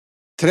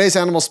Today's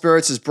Animal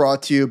Spirits is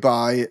brought to you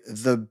by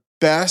the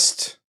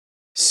best,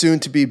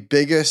 soon-to-be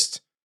biggest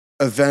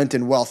event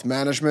in wealth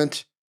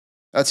management.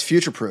 That's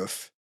Future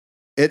Proof.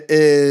 It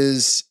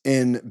is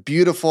in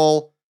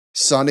beautiful,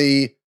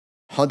 sunny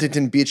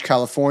Huntington Beach,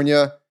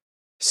 California,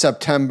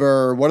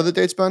 September. What are the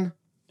dates, Ben?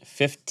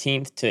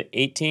 15th to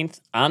 18th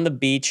on the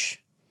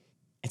beach.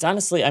 It's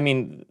honestly,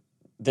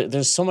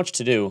 there's so much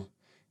to do.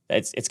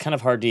 It's kind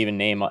of hard to even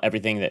name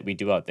everything that we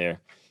do out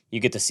there. You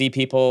get to see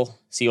people,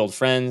 see old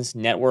friends,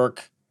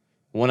 network,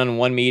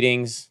 one-on-one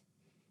meetings,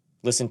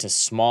 listen to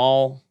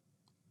small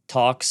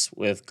talks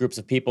with groups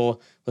of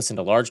people, listen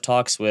to large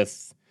talks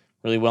with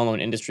really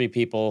well-known industry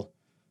people.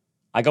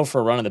 I go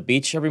for a run on the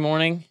beach every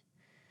morning.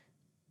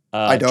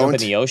 I don't. Jump in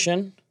the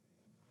ocean.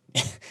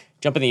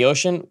 Jump in the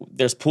ocean.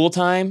 There's pool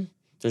time.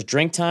 There's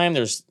drink time.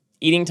 There's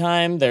eating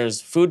time. There's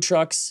food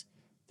trucks.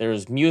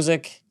 There's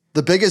music.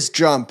 The biggest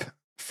jump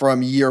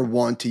from year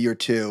one to year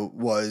two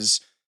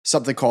was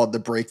something called the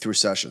breakthrough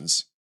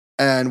sessions.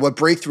 And what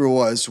breakthrough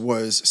was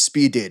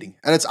speed dating.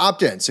 And it's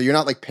opt-in, so you're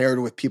not like paired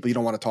with people you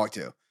don't want to talk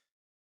to.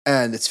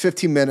 And it's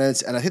 15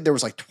 minutes, and I think there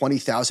was like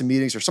 20,000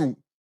 meetings or some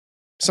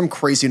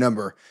crazy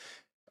number.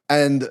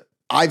 And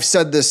I've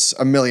said this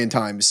a million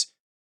times.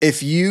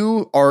 If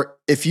you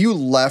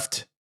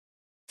left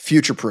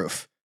Future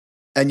Proof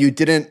and you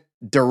didn't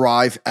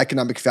derive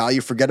economic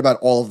value, forget about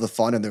all of the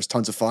fun, and there's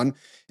tons of fun.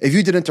 If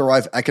you didn't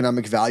derive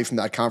economic value from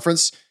that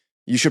conference,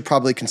 you should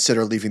probably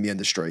consider leaving the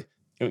industry.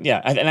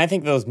 Yeah, and I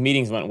think those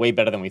meetings went way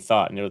better than we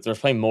thought. And there's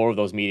probably more of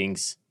those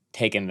meetings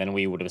taken than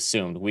we would have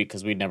assumed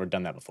because we'd never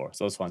done that before.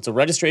 So it was fun. So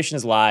registration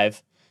is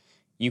live.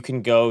 You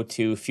can go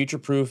to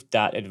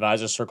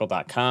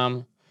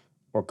futureproof.advisorcircle.com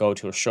or go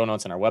to our show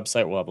notes on our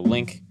website. We'll have a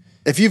link.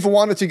 If you've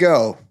wanted to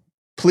go,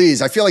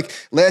 please. I feel like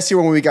last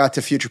year when we got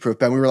to Future Proof,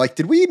 Ben, we were like,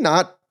 did we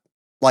not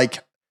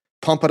like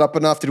pump it up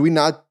enough? Did we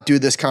not do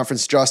this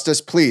conference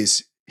justice?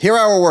 Please, hear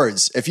our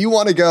words. If you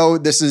want to go,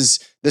 this is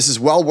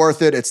well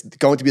worth it. It's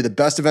going to be the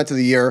best event of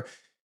the year.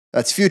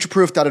 That's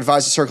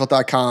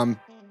futureproof.advisorcircle.com.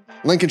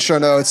 Link in show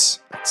notes,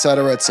 et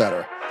cetera, et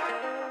cetera.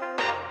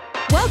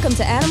 Welcome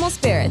to Animal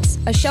Spirits,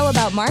 a show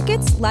about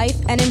markets, life,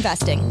 and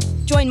investing.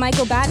 Join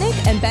Michael Batnick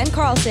and Ben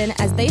Carlson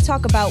as they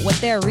talk about what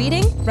they're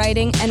reading,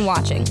 writing, and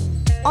watching.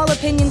 All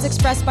opinions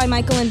expressed by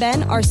Michael and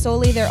Ben are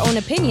solely their own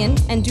opinion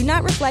and do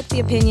not reflect the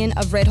opinion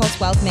of Ritholtz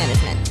Wealth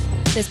Management.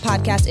 This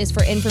podcast is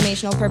for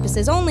informational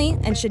purposes only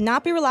and should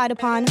not be relied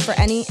upon for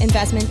any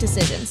investment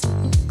decisions.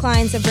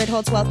 Clients of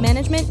Ritholtz Wealth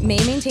Management may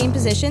maintain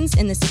positions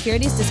in the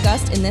securities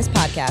discussed in this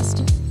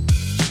podcast.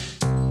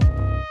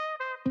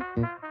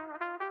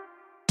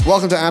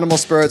 Welcome to Animal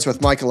Spirits with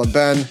Michael and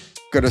Ben.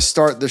 Going to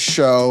start the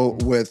show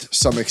with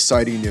some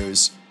exciting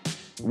news.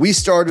 We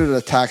started a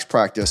tax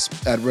practice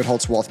at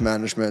Ritholtz Wealth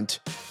Management.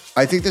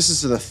 I think this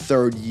is the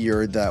third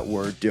year that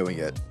we're doing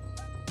it.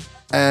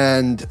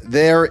 And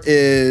there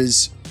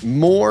is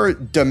more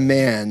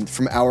demand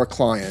from our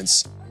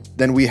clients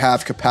than we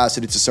have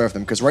capacity to serve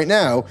them. Because right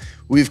now,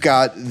 we've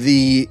got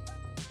the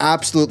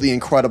absolutely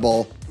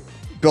incredible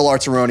Bill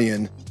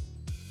Arteronian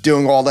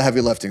doing all the heavy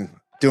lifting,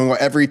 doing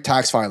every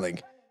tax filing.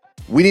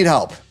 We need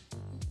help.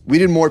 We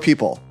need more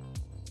people.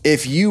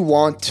 If you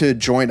want to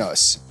join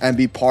us and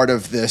be part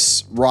of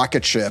this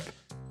rocket ship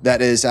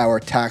that is our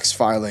tax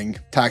filing,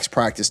 tax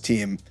practice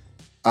team,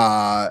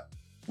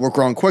 we're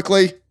growing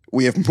quickly.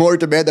 We have more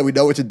demand than we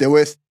know what to do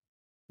with.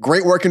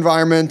 Great work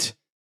environment,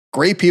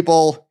 great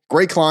people,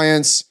 great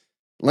clients.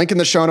 Link in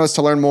the show notes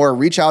to learn more.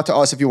 Reach out to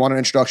us if you want an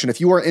introduction.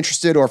 If you are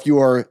interested or if you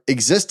are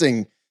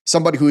existing,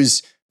 somebody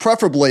who's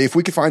preferably, if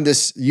we could find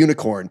this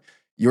unicorn,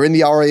 you're in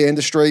the RIA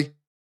industry,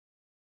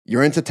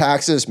 you're into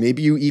taxes,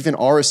 maybe you even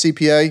are a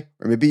CPA,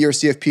 or maybe you're a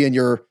CFP and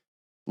you're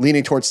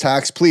leaning towards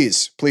tax,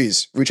 please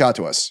reach out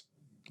to us.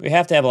 We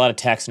have to have a lot of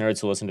tax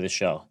nerds who listen to the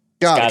show.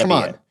 God, come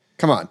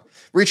on.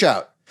 Reach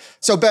out.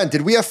 So Ben,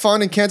 did we have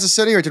fun in Kansas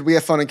City or did we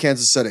have fun in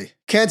Kansas City?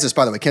 Kansas,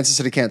 by the way, Kansas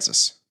City,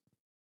 Kansas.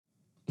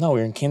 No,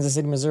 we were in Kansas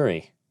City,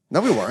 Missouri. No,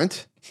 we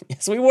weren't.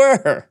 Yes, we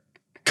were.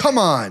 Come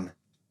on.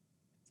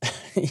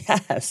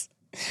 Yes.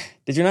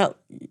 Did you not?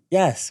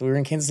 Yes, we were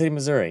in Kansas City,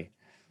 Missouri.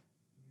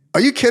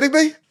 Are you kidding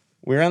me?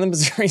 We're on the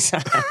Missouri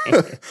side.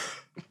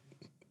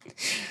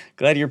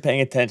 Glad you're paying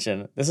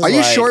attention. This is Are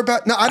you sure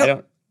about? No, I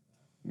don't.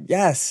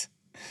 Yes.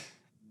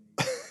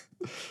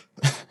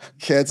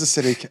 Kansas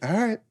City.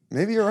 All right.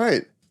 Maybe you're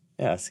right.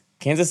 Yes.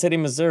 Kansas City,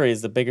 Missouri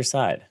is the bigger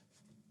side.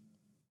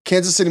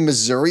 Kansas City,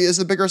 Missouri is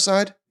the bigger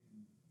side?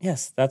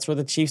 Yes, that's where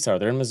the Chiefs are.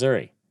 They're in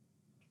Missouri.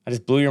 I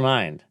just blew your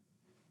mind.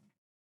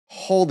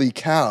 Holy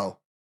cow.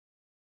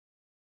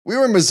 We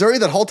were in Missouri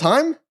that whole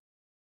time?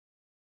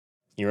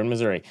 You were in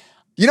Missouri.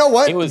 You know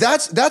what?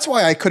 That's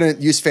why I couldn't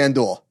use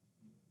FanDuel.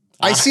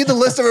 I see the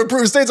list of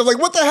approved states. I'm like,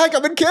 what the heck?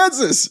 I'm in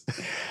Kansas.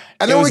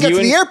 And then when we got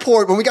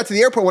to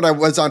the airport, when I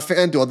was on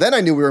FanDuel, then I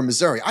knew we were in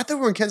Missouri. I thought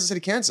we were in Kansas City,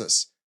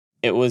 Kansas.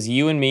 It was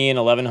you and me and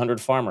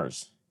 1,100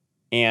 farmers.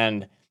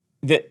 And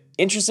the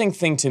interesting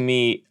thing to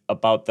me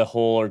about the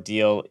whole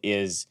ordeal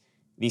is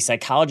the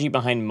psychology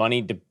behind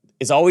money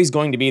is always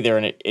going to be there,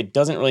 and it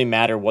doesn't really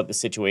matter what the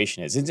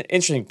situation is. It's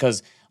interesting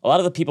because a lot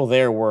of the people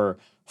there were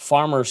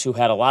farmers who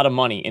had a lot of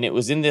money, and it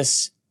was in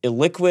this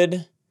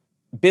illiquid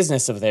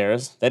business of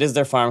theirs that is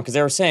their farm, because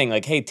they were saying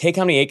like, hey, take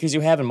how many acres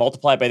you have and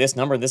multiply it by this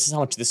number. This is how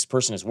much this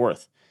person is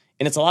worth.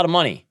 And it's a lot of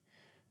money,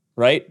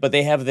 right? But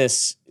they have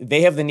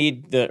the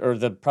need, or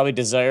the probably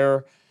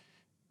desire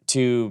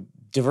to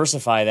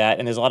diversify that.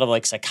 And there's a lot of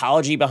like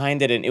psychology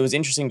behind it. And it was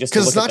interesting just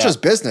because it's not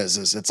just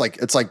businesses. It's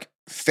like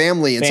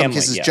family, in some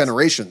cases, yes.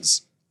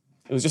 Generations.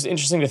 It was just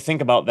interesting to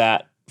think about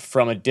that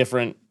from a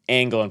different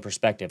angle and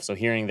perspective. So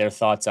hearing their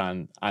thoughts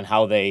on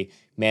how they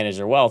manage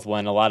their wealth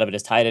when a lot of it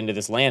is tied into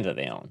this land that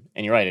they own.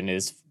 And you're right, and it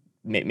is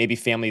maybe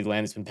family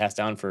land that's been passed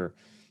down for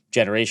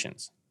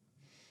generations.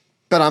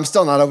 But I'm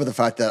still not over the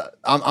fact that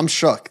I'm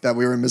shook that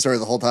we were in Missouri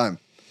the whole time.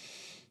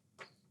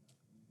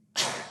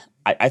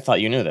 I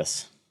thought you knew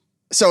this.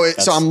 So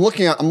I'm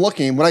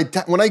looking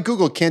when I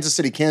Google Kansas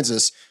City,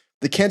 Kansas,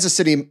 the Kansas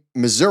City,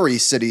 Missouri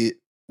city,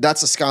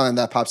 that's a skyline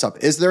that pops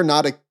up. Is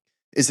the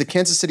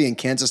Kansas City in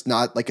Kansas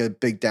not like a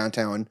big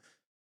downtown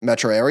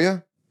metro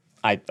area?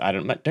 I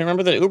don't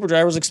remember the Uber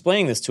driver was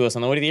explaining this to us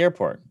on the way to the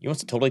airport. You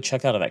must have totally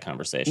checked out of that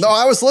conversation. No,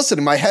 I was listening.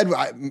 In my head,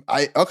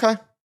 okay.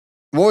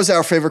 What was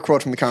our favorite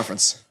quote from the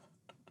conference?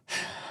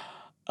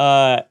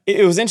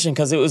 It was interesting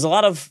because it was an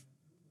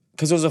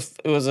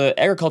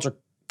agriculture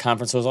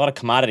conference. So there was a lot of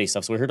commodity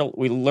stuff. So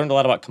we learned a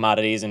lot about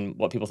commodities and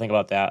what people think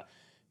about that.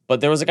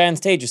 But there was a guy on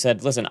stage who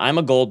said, "Listen, I'm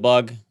a gold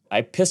bug.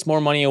 I piss more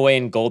money away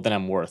in gold than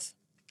I'm worth."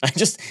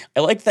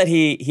 I like that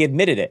he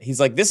admitted it. He's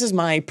like, "This is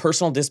my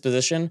personal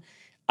disposition.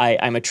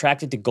 I'm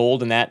attracted to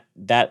gold, and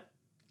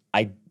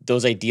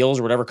those ideals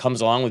or whatever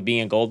comes along with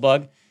being a gold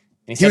bug."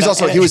 And he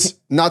was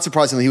not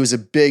surprisingly, he was a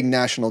big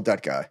national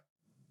debt guy.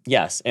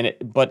 Yes,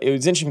 but it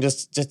was interesting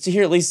just to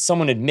hear at least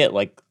someone admit,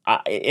 like,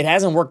 it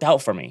hasn't worked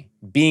out for me.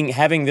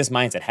 Having this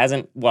mindset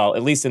hasn't, well,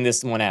 at least in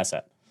this one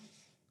asset.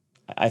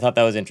 I thought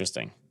that was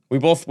interesting. We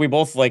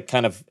both like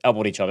kind of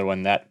elbowed each other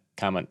when that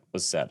comment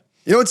was said.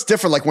 You know, it's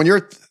different. Like when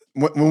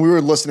we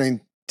were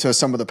listening to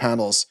some of the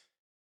panels,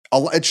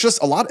 it's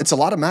just a lot. It's a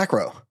lot of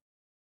macro,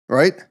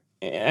 right?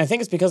 And I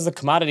think it's because the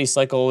commodity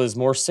cycle is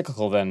more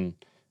cyclical than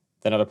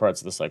other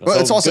parts of the cycle. But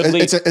so it's also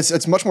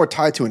it's much more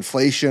tied to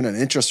inflation and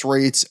interest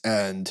rates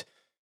and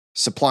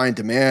supply and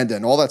demand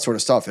and all that sort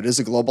of stuff. It is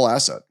a global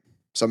asset,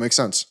 so it makes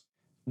sense.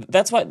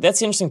 That's the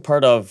interesting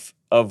part of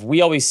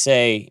we always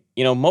say,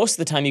 you know, most of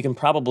the time you can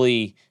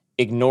probably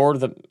ignore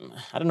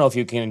I don't know if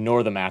you can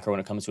ignore the macro when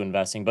it comes to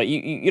investing, but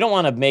you don't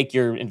want to make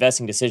your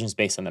investing decisions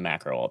based on the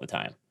macro all the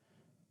time,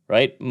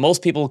 right?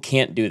 Most people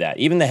can't do that.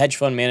 Even the hedge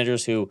fund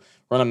managers who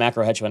run a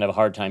macro hedge fund have a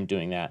hard time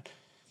doing that.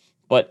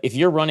 But if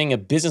you're running a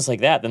business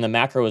like that, then the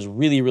macro is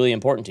really, really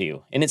important to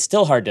you. And it's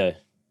still hard to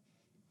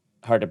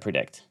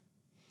predict.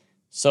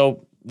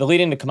 So the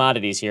lead into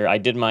commodities here, I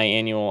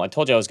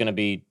told you I was going to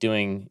be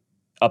doing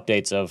annual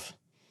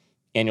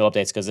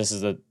updates because this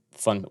is the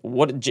fun.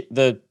 What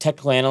the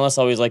technical analysts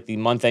always like the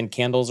month-end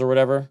candles or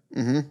whatever.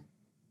 Mm-hmm.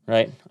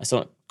 Right? I still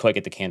don't quite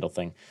get the candle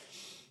thing.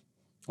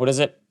 What is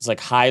it? It's like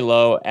high,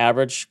 low,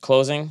 average,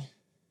 closing.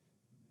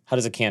 How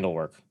does a candle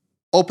work?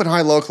 Open,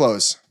 high, low,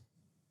 close.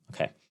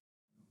 Okay.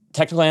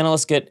 Technical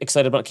analysts get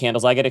excited about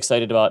candles. I get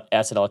excited about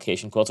asset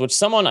allocation quilts, which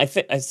someone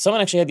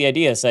actually had the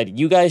idea, said,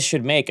 you guys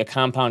should make a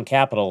compound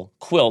capital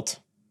quilt,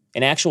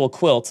 an actual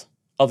quilt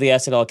of the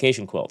asset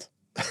allocation quilt.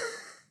 I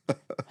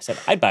said,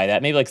 I'd buy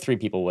that. Maybe like 3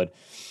 people would.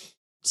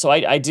 So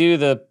I do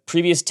the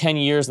previous 10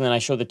 years, and then I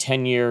show the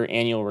 10-year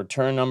annual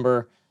return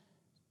number.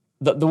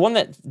 The one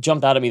that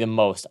jumped out at me the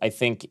most, I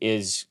think,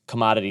 is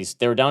commodities.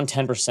 They were down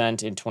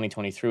 10% in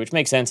 2023, which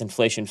makes sense.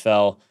 Inflation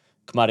fell.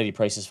 Commodity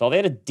prices fell. They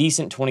had a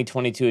decent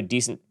 2022,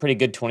 pretty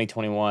good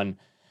 2021.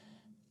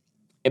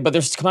 But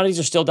their commodities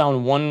are still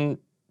down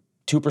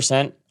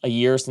 2% a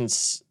year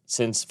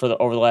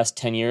over the last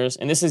 10 years.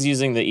 And this is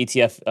using the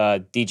ETF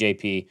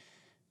DJP.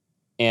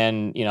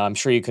 And, you know, I'm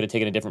sure you could have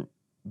taken a different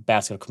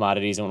basket of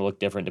commodities and it would look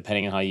different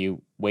depending on how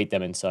you weight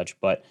them and such.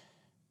 But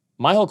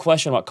my whole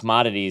question about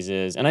commodities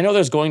is, and I know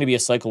there's going to be a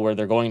cycle where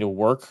they're going to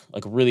work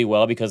like really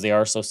well because they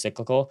are so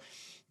cyclical,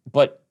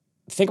 but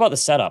think about the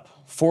setup.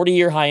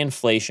 40-year high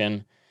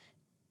inflation,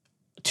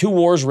 2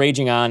 wars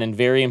raging on in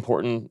very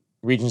important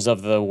regions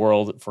of the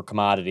world for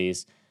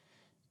commodities,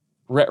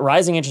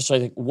 rising interest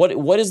rates.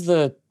 What does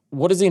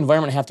the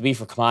environment have to be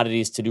for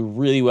commodities to do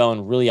really well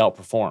and really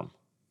outperform?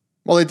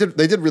 Well,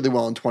 they did really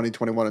well in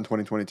 2021 and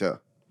 2022.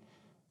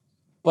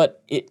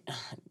 But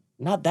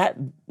not that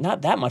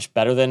much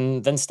better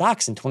than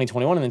stocks in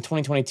 2021, and in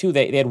 2022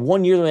 they had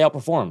 1 year that they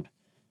outperformed,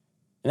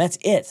 and that's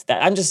it.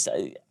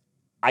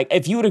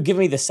 If you would have given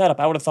me the setup,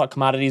 I would have thought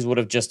commodities would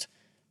have just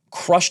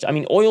crushed. I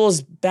mean, oil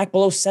is back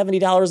below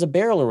 $70 a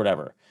barrel or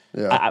whatever.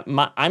 Yeah.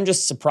 I'm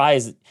just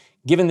surprised,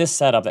 given this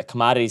setup, that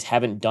commodities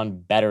haven't done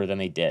better than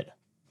they did.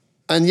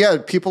 And yeah,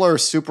 people are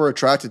super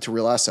attracted to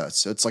real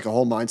assets. It's like a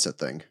whole mindset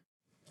thing.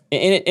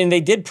 And they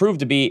did prove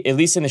to be, at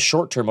least in the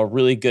short term, a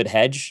really good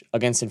hedge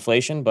against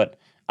inflation, but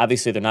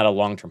obviously they're not a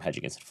long-term hedge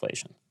against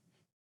inflation.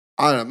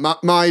 I don't know.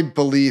 My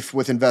belief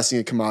with investing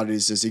in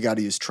commodities is you got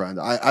to use trend.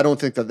 I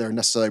don't think that they're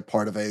necessarily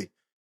part of a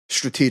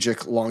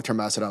strategic long-term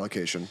asset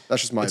allocation.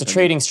 That's just my It's opinion. a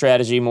trading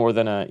strategy more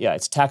than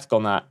it's tactical,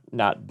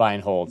 not buy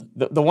and hold.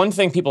 The one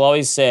thing people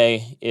always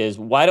say is,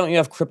 why don't you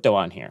have crypto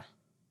on here?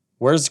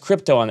 Where's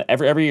crypto on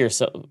every year?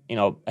 So,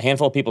 a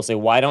handful of people say,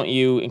 why don't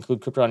you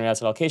include crypto on your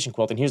asset allocation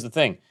quilt? And here's the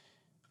thing.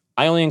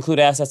 I only include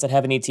assets that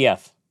have an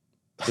ETF.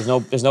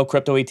 There's no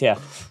crypto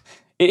ETF.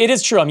 It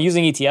is true. I'm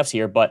using ETFs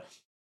here, but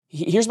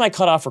here's my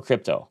cutoff for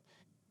crypto.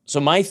 So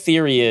my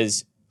theory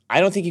is, I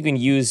don't think you can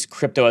use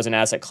crypto as an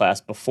asset class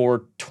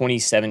before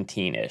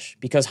 2017-ish,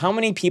 because how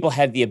many people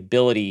had the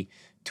ability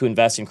to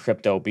invest in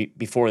crypto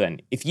before then?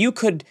 If you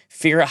could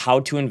figure out how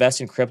to invest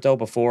in crypto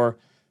before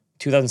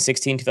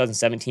 2016,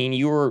 2017,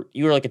 you were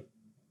like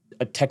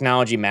a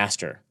technology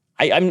master.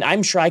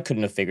 I'm sure I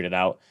couldn't have figured it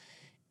out.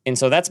 And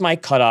so that's my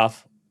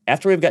cutoff.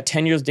 After we've got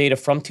 10 years data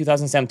from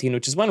 2017,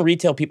 which is when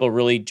retail people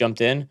really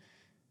jumped in,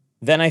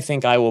 then I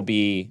think I will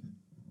be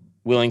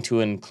willing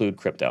to include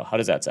crypto. How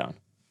does that sound?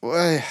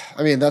 Well,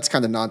 I mean, that's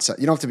kind of nonsense.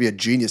 You don't have to be a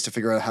genius to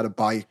figure out how to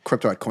buy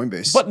crypto at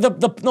Coinbase. But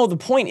the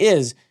point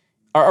is,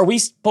 are we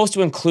supposed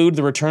to include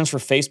the returns for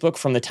Facebook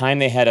from the time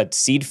they had a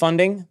seed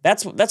funding?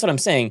 That's what I'm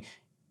saying.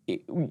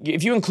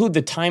 If you include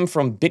the time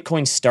from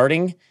Bitcoin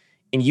starting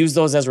and use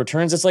those as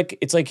returns, it's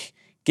like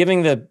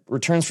giving the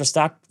returns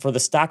for the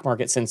stock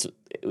market since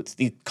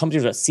the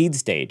companies are at seed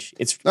stage.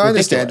 It's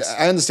ridiculous.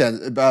 I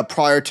understand.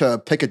 Prior to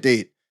pick a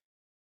date,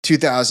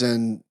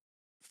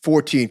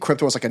 2014,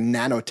 crypto was like a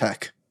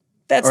nanotech.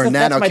 That's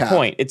my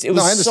point. It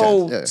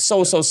was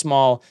so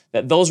small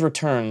that those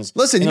returns.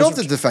 Listen, you don't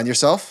have to defend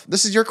yourself.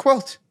 This is your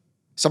quilt.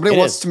 Somebody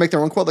wants to make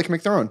their own quilt, they can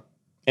make their own.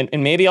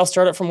 And maybe I'll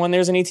start it from when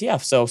there's an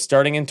ETF. So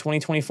starting in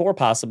 2024,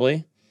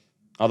 possibly.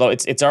 Although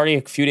it's already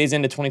a few days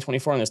into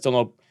 2024 and there's still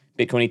no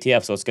Bitcoin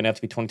ETF, so it's going to have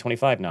to be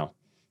 2025 now.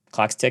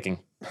 Clock's ticking.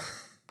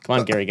 Come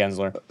on, Gary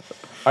Gensler. All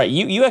right,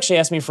 you actually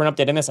asked me for an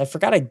update on this. I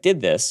forgot I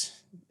did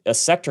this, a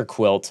sector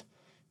quilt,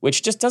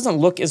 which just doesn't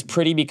look as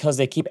pretty because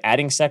they keep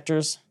adding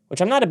sectors,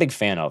 which I'm not a big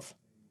fan of.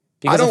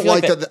 I don't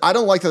like that. I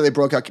don't like that they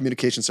broke out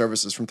communication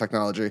services from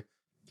technology.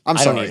 I'm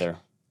sorry. I don't either.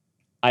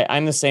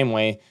 I'm the same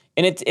way.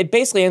 And it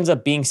basically ends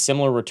up being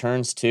similar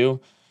returns too,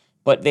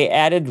 but they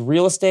added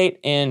real estate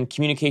and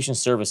communication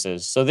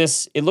services. So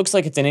it looks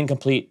like it's an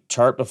incomplete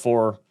chart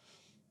before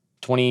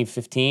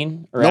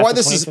 2015 or after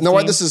 2015.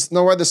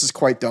 Why this is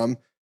quite dumb.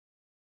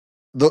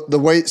 The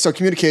way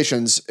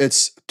communications,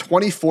 it's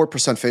 24%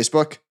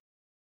 Facebook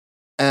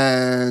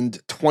and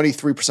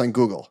 23%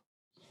 Google.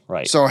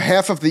 Right. So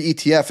half of the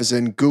ETF is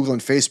in Google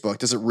and Facebook.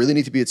 Does it really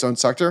need to be its own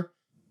sector?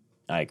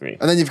 I agree.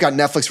 And then you've got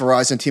Netflix,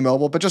 Verizon,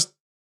 T-Mobile, but just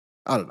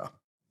I don't know.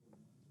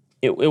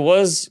 It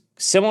was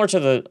similar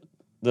to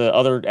the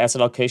other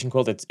asset allocation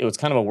quilt. It was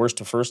kind of a worst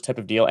to first type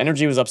of deal.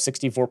 Energy was up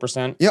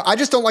 64%. Yeah, I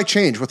just don't like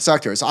change with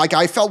sectors.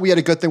 I felt we had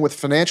a good thing with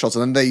financials,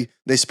 and then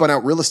they spun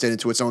out real estate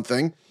into its own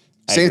thing.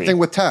 Same thing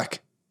with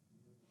tech.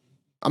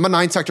 I'm a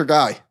 9-sector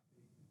guy.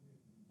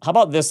 How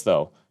about this,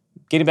 though?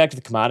 Getting back to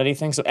the commodity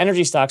thing. So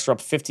energy stocks were up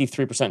 53%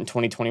 in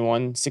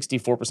 2021,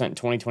 64% in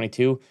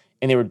 2022,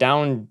 and they were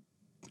down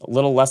a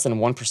little less than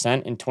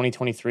 1% in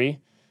 2023.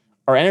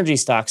 Are energy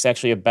stocks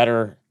actually a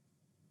better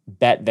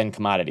bet than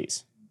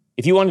commodities?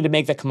 If you wanted to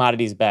make the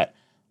commodities bet,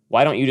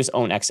 why don't you just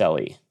own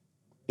XLE?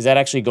 Is that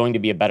actually going to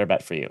be a better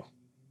bet for you?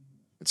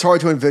 It's hard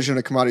to envision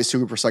a commodity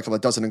super cycle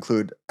that doesn't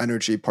include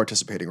energy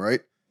participating,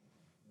 right?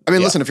 I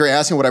mean, listen, if you're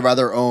asking would I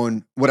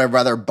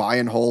rather buy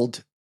and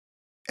hold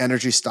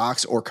energy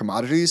stocks or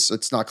commodities,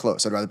 it's not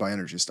close. I'd rather buy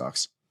energy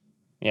stocks.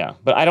 Yeah,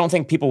 but I don't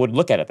think people would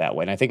look at it that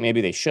way, and I think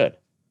maybe they should.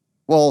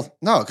 Well,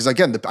 no, because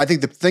again, I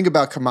think the thing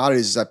about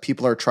commodities is that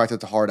people are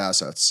attracted to hard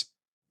assets.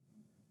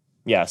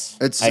 Yes.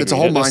 It's a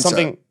whole mindset. There's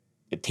something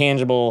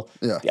tangible.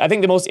 Yeah. I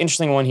think the most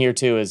interesting one here,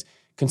 too, is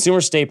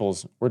consumer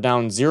staples were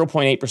down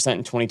 0.8%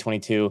 in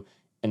 2022,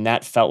 and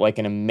that felt like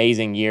an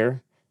amazing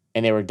year.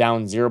 And they were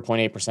down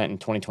 0.8% in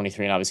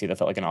 2023, and obviously that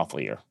felt like an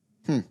awful year.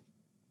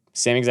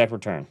 Same exact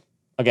return.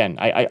 Again,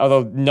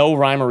 although no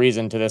rhyme or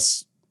reason to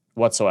this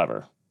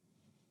whatsoever.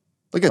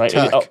 Look at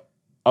tech.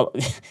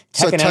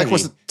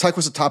 Tech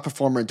was the top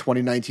performer in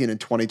 2019 and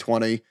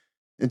 2020.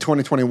 In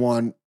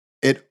 2021,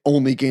 it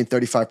only gained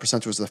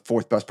 35%, was the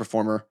fourth best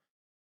performer.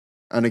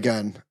 And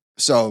again,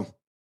 so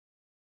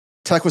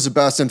tech was the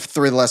best in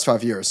 3 of the last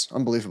 5 years.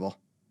 Unbelievable.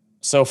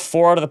 So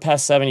 4 out of the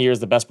past 7 years,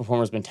 the best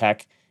performer has been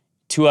tech.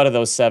 2 out of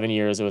those 7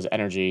 years, it was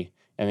energy.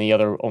 And the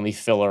other only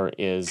filler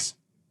is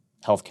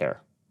healthcare.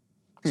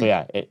 So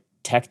yeah,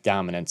 tech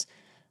dominance.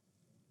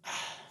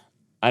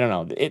 I don't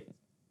know.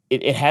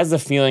 It has the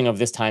feeling of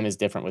this time is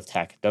different with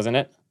tech, doesn't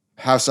it?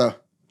 How so?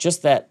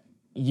 Just that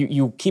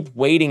you keep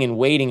waiting and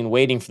waiting and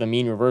waiting for the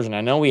mean reversion.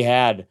 I know we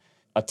had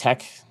a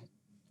tech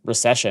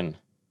recession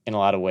in a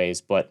lot of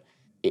ways, but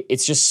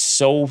it's just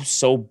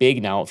so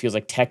big now. It feels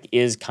like tech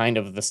is kind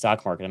of the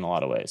stock market in a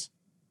lot of ways.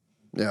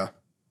 Yeah.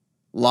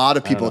 A lot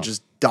of people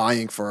just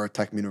dying for a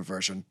tech mean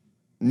reversion,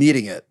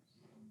 needing it.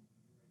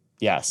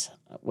 Yes,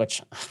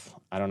 which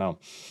I don't know.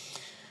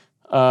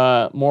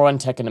 More on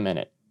tech in a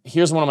minute.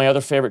 Here's one of my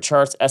other favorite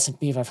charts,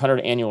 S&P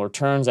 500 annual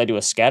returns. I do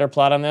a scatter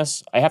plot on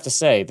this. I have to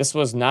say, this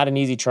was not an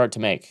easy chart to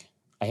make.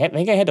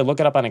 think I had to look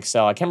it up on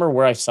Excel. I can't remember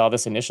where I saw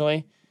this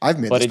initially. I've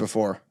made this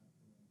before.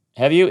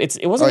 Have you?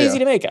 It wasn't easy yeah.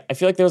 to make. I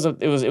feel like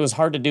it was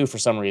hard to do for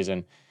some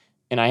reason,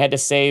 and I had to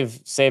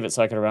save it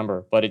so I could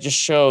remember. But it just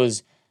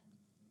shows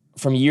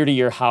from year to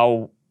year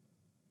how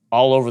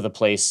all over the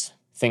place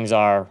things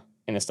are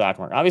in the stock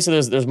market. Obviously,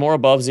 there's more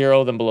above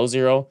zero than below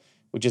zero,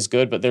 which is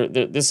good. But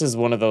this is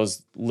one of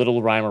those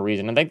little rhyme or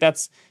reason. I think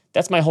that's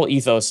my whole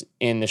ethos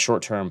in the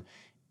short term,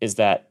 is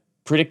that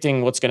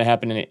predicting what's going to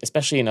happen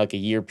especially in like a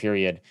year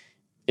period,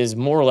 is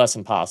more or less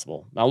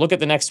impossible. Now look at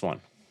the next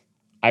one.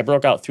 I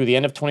broke out through the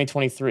end of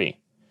 2023.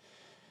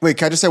 Wait,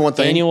 can I just say one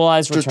thing?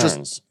 Annualized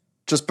returns.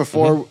 Just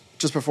before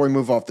we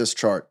move off this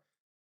chart,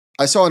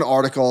 I saw an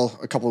article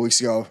a couple of weeks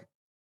ago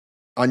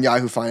on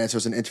Yahoo Finance. There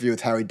was an interview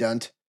with Harry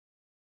Dent,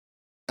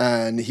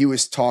 and he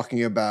was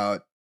talking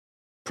about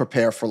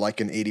prepare for like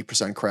an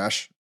 80%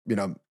 crash,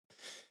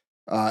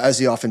 as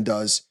he often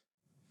does.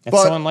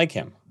 That's so unlike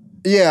him.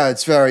 Yeah,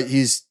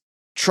 he's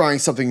trying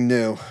something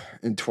new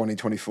in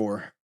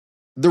 2024.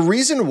 The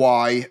reason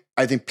why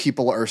I think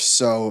people are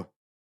so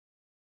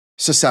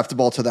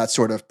susceptible to that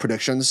sort of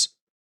predictions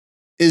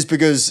is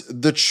because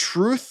the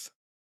truth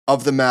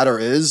of the matter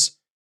is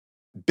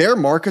bear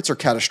markets are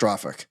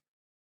catastrophic.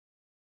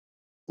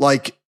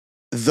 Like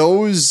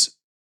those,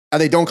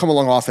 and they don't come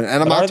along often.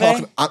 And I'm not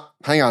talking,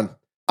 hang on.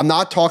 I'm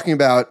not talking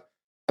about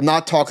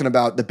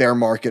the bear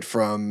market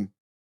from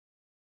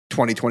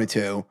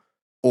 2022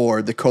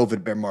 or the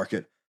COVID bear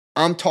market.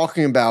 I'm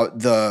talking about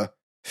the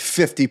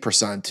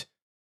 50%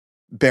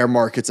 bear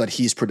markets that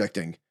he's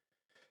predicting.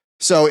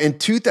 So in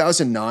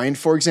 2009,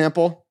 for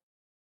example,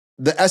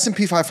 the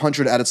S&P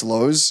 500 at its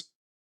lows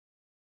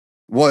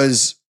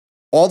was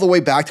all the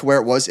way back to where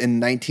it was in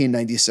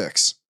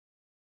 1996.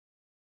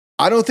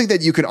 I don't think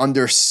that you could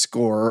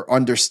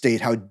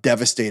understate how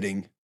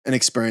devastating an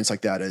experience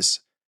like that is.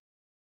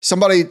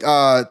 Somebody,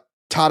 Todd,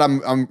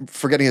 I'm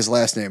forgetting his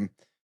last name,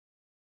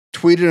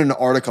 tweeted an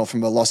article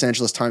from a Los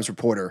Angeles Times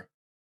reporter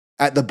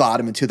at the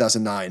bottom in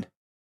 2009.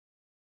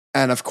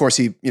 And of course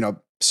he,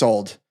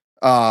 sold.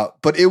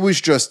 But it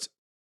was just,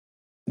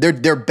 they're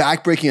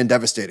backbreaking and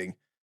devastating.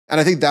 And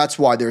I think that's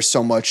why there's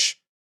so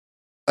much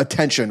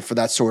attention for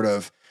that sort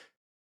of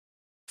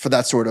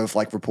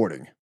like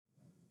reporting.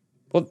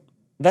 Well,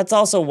 that's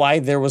also why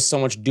there was so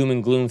much doom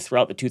and gloom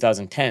throughout the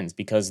 2010s,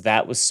 because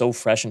that was so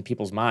fresh in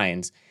people's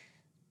minds.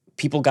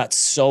 People got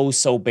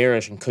so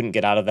bearish and couldn't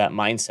get out of that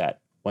mindset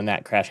when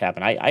that crash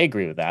happened. I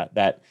agree with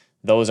that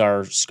those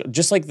are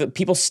just like the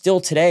people still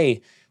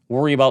today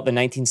worry about the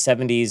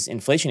 1970s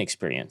inflation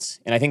experience.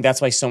 And I think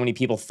that's why so many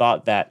people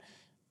thought that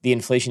the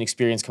inflation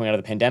experience coming out of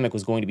the pandemic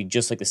was going to be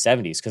just like the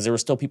 70s, because there were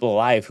still people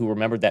alive who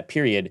remembered that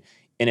period,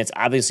 and it's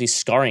obviously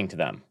scarring to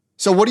them.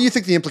 So what do you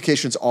think the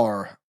implications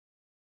are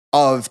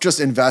of just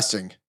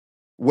investing,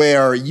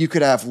 where you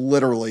could have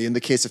literally, in the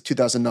case of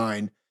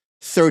 2009,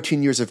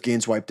 13 years of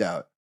gains wiped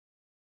out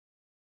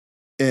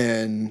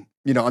in,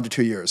 under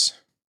 2 years?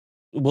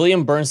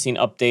 William Bernstein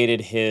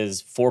updated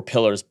his 4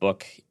 Pillars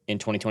book in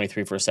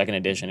 2023 for a second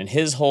edition. And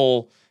his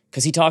whole,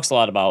 because he talks a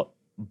lot about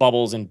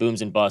bubbles and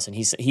booms and busts, and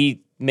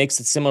he makes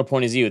a similar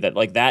point as you, that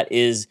like that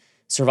is,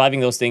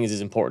 surviving those things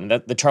is important.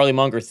 That the Charlie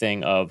Munger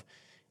thing of,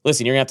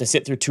 listen, you're going to have to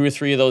sit through 2 or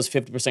 3 of those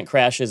 50%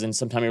 crashes, and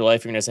sometime in your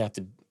life you're going to have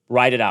to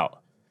ride it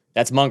out.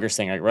 That's Munger's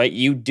thing, right?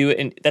 You do it,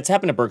 and that's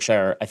happened to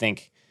Berkshire, I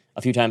think,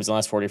 a few times in the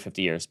last 40 or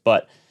 50 years.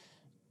 But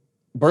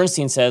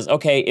Bernstein says,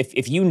 okay,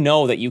 if you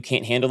know that you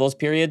can't handle those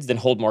periods, then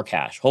hold more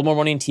cash. Hold more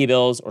money in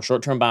T-bills or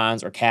short-term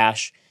bonds or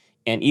cash.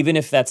 And even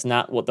if that's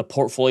not what the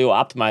portfolio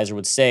optimizer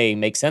would say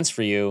makes sense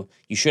for you,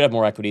 you should have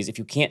more equities. If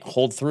you can't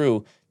hold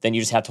through, then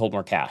you just have to hold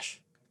more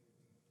cash.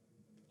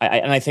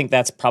 And I think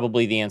that's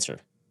probably the answer,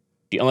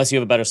 unless you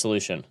have a better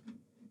solution.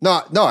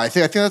 No, I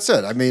think that's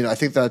it. I mean, I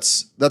think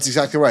that's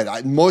exactly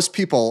right. Most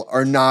people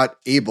are not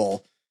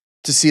able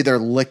to see their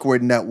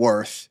liquid net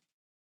worth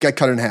get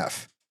cut in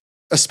half,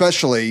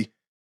 especially.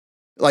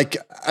 Like,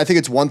 I think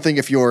it's one thing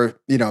if you're,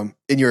 in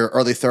your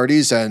early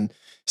 30s and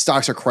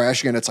stocks are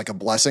crashing and it's like a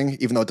blessing,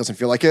 even though it doesn't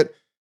feel like it.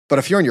 But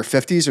if you're in your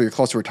 50s or you're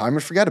close to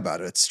retirement, forget about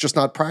it. It's just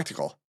not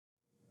practical.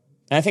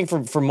 And I think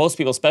for most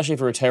people, especially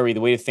for retiree, the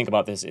way to think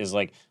about this is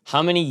like,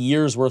 how many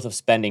years worth of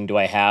spending do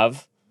I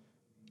have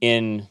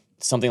in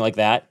something like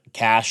that?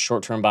 Cash,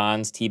 short-term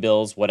bonds,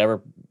 T-bills,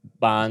 whatever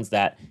bonds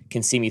that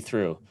can see me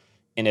through.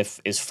 And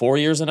is 4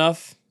 years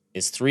enough?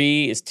 Is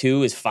 3, is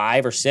 2, is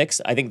 5 or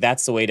 6? I think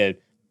that's the way to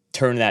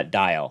turn that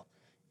dial.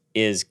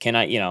 Is can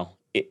I,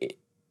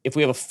 if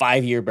we have a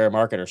 5-year bear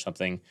market or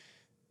something,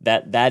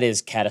 that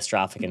is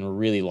catastrophic and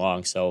really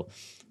long. So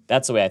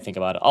that's the way I think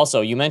about it.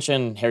 Also, you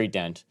mentioned Harry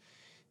Dent.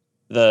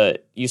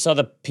 You saw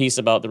the piece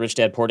about the rich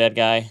dad, poor dad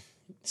guy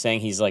saying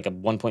he's like a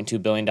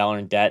 $1.2 billion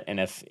in debt, and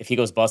if he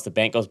goes bust, the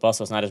bank goes bust,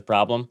 so it's not his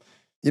problem.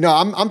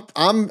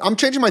 I'm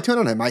changing my tune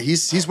on him.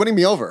 He's winning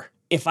me over.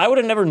 If I would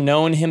have never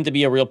known him to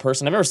be a real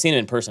person, I've never seen him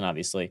in person,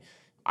 obviously,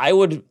 I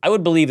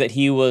would believe that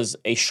he was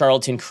a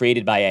charlatan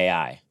created by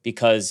AI,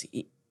 because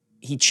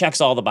he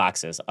checks all the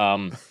boxes.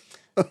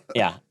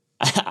 Yeah,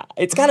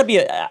 it's got to be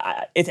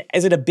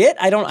is it a bit?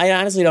 I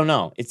honestly don't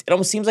know. It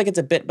almost seems like it's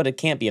a bit, but it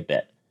can't be a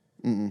bit.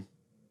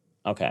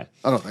 Okay.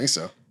 I don't think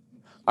so.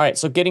 All right,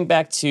 so getting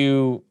back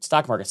to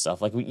stock market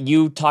stuff, like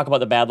you talk about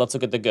the bad, let's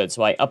look at the good.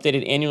 So I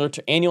updated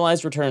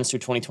annualized returns through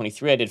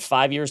 2023. I did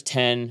 5 years,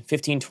 10,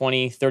 15,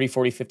 20, 30,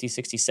 40, 50,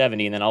 60,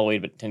 70, and then all the way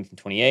to 10,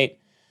 28.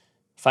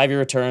 5-year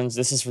returns,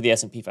 this is for the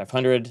S&P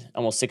 500,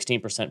 almost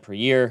 16% per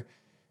year.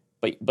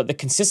 But the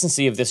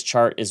consistency of this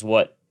chart is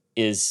what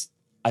is,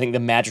 I think,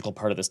 the magical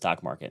part of the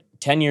stock market.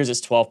 10 years,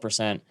 it's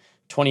 12%.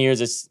 20 years,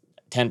 it's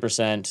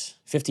 10%.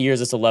 50 years,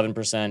 it's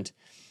 11%.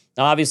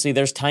 Now, obviously,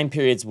 there's time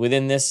periods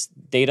within this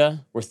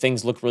data where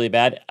things look really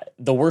bad.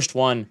 The worst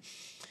one,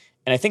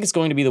 and I think it's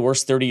going to be the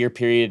worst 30-year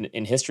period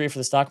in history for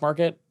the stock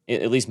market,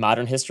 at least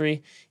modern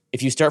history.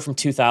 If you start from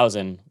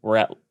 2000, we're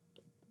at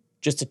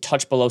just a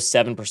touch below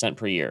 7%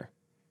 per year.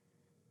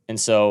 And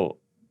so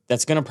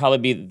that's going to probably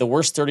be the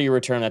worst 30-year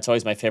return. That's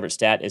always my favorite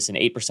stat, is an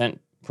 8%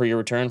 per year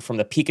return from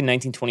the peak in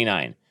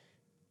 1929.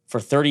 For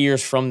 30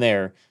 years from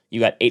there,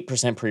 you got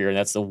 8% per year. And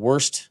that's the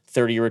worst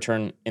 30-year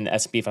return in the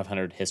S&P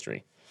 500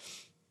 history.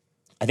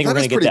 I think we're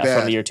going to get that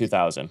from the year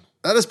 2000.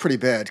 That is pretty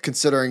bad,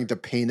 considering the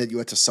pain that you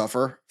had to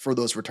suffer for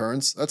those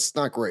returns. That's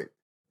not great.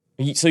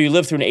 So you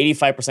lived through an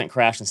 85%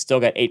 crash and still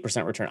got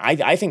 8% return.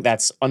 I think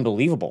that's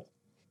unbelievable.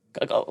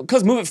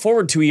 Because move it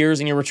forward 2 years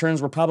and your returns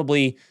were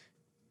probably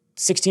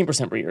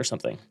 16% per year or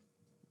something.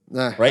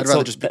 Nah, right?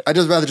 I'd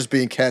just rather just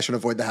be in cash and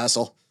avoid the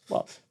hassle.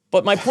 Well,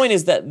 but my point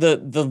is that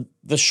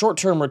the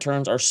short-term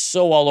returns are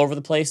so all over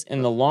the place,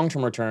 and the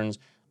long-term returns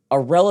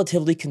are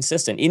relatively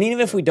consistent. And even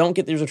if we don't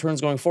get these returns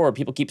going forward,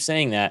 people keep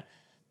saying that,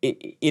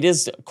 it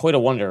is quite a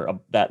wonder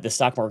that the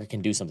stock market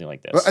can do something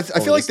like this. Well, I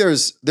feel like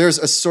there's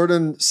a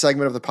certain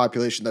segment of the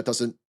population that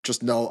doesn't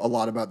just know a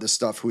lot about this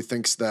stuff, who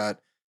thinks that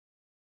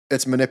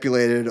it's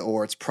manipulated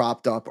or it's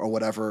propped up or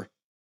whatever.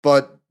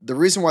 But the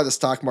reason why the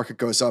stock market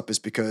goes up is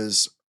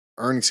because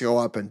earnings go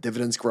up and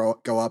dividends go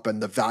up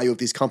and the value of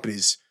these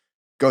companies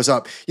goes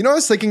up. You know, I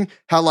was thinking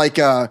how like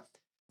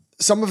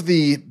some of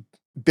the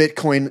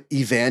Bitcoin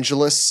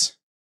evangelists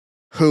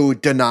who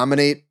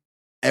denominate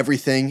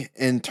everything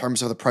in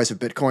terms of the price of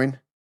Bitcoin,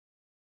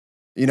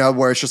 you know,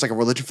 where it's just like a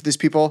religion for these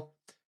people.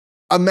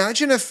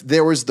 Imagine if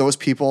there was those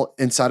people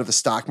inside of the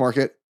stock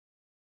market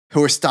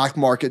who are stock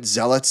market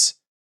zealots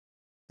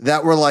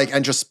that were like,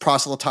 and just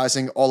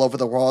proselytizing all over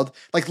the world.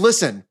 Like,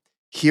 listen,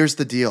 here's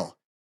the deal.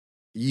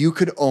 You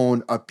could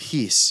own a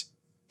piece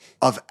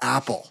of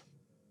Apple.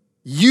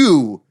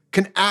 You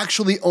can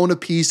actually own a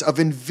piece of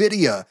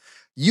NVIDIA.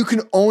 You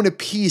can own a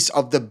piece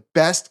of the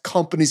best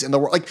companies in the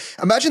world. Like,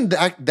 imagine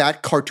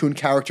that cartoon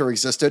character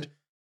existed,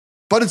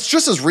 but it's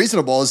just as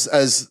reasonable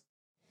as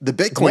the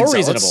Bitcoin more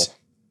zealots. Reasonable.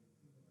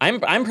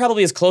 I'm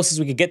probably as close as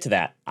we could get to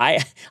that.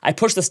 I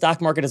push the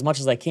stock market as much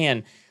as I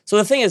can. So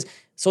the thing is,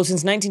 so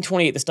since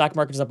 1928, the stock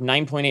market is up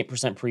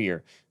 9.8% per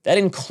year. That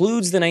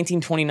includes the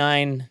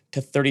 1929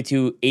 to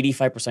 32,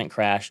 85%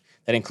 crash.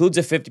 That includes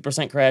a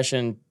 50% crash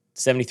in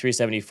 73,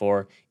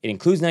 74. It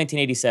includes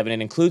 1987.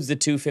 It includes the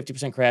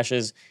 50%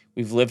 crashes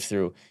we've lived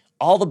through.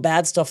 All the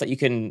bad stuff that you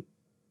can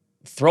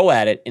throw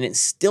at it, and it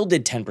still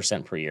did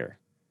 10% per year.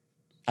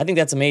 I think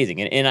that's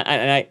amazing. And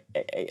I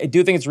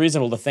do think it's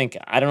reasonable to think,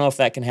 I don't know if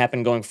that can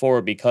happen going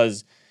forward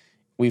because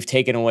we've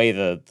taken away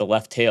the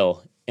left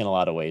tail in a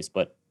lot of ways,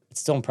 but it's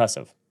still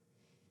impressive.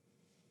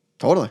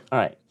 Totally. All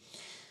right.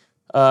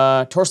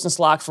 Torsten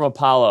Slok from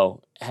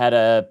Apollo had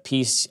a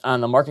piece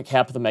on the market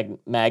cap of the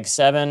Mag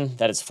 7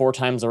 that it's 4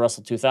 times the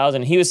Russell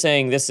 2000. He was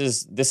saying this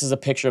is a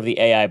picture of the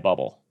AI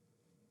bubble.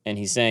 And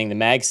he's saying the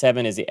Mag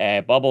 7 is the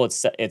AI bubble.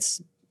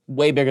 It's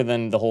way bigger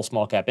than the whole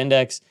small cap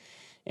index.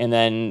 And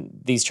then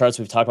these charts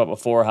we've talked about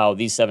before, how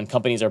these 7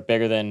 companies are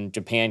bigger than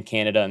Japan,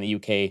 Canada, and the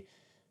UK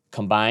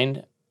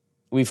combined.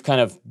 We've kind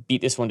of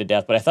beat this one to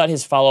death, but I thought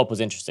his follow-up was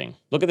interesting.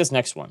 Look at this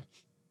next one.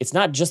 It's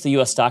not just the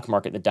U.S. stock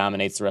market that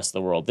dominates the rest of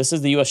the world. This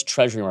is the U.S.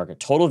 Treasury market.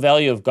 Total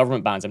value of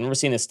government bonds. I've never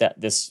seen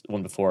this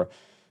one before.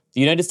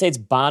 The United States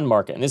bond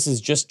market, and this is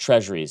just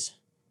treasuries,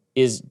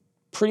 is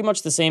pretty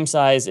much the same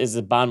size as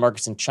the bond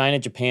markets in China,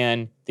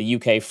 Japan, the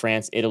UK,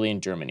 France, Italy,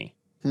 and Germany.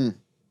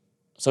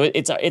 So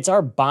it's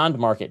our bond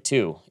market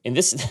too, and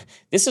this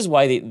is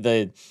why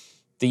the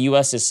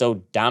U.S. is so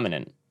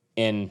dominant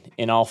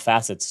in all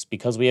facets,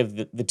 because we have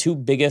the 2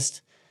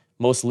 biggest,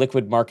 most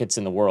liquid markets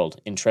in the world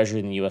in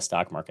Treasury and the U.S.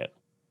 stock market.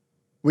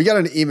 We got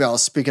an email,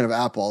 speaking of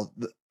Apple.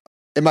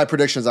 In my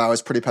predictions, I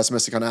was pretty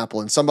pessimistic on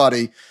Apple, and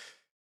somebody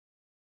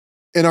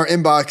in our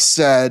inbox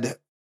said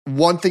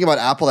one thing about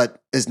Apple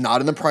that is not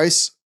in the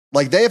price.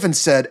 Like, they haven't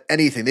said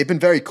anything. They've been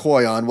very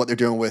coy on what they're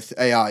doing with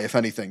AI, if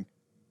anything.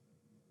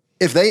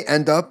 If they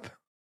end up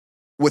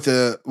with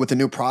a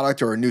new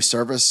product or a new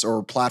service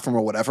or platform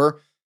or whatever,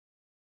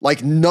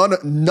 like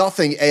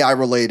nothing AI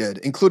related,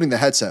 including the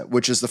headset,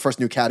 which is the first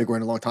new category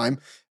in a long time,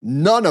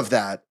 none of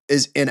that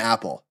is in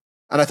Apple.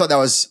 And I thought that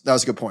was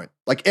a good point.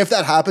 Like, if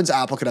that happens,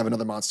 Apple could have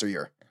another monster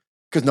year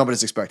because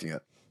nobody's expecting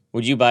it.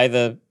 Would you buy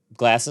the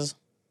glasses?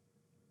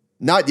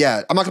 Not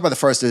yet. I'm not gonna buy the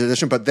first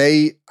edition, but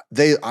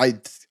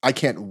I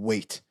can't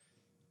wait.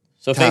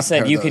 So if they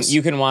said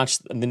you can watch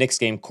the Knicks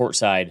game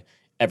courtside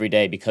every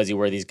day because you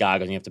wear these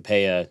goggles and you have to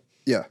pay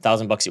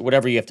 $1,000,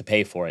 whatever you have to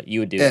pay for it, you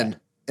would do that.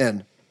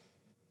 in.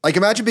 Like,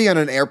 imagine being on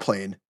an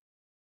airplane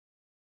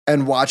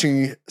and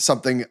watching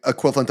something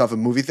equivalent of a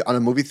movie on a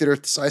movie theater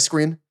size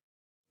screen.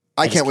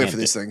 I can't wait for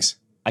these things.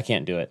 I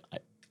can't do it.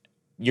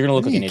 You're gonna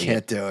look like an idiot. You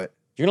can't do it.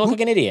 You're gonna look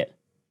like an idiot.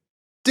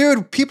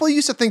 Dude, people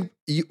used to think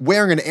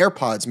wearing an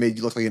AirPods made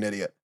you look like an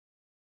idiot.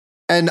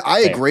 And I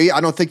agree. I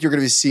don't think you're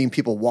going to be seeing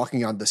people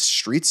walking on the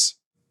streets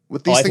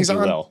with these things on.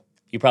 You will.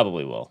 You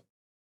probably will.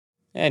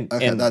 And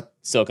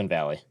Silicon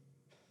Valley.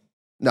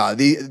 No,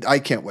 I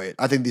can't wait.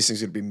 I think these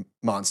things are going to be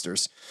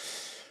monsters.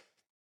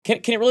 Can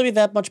it really be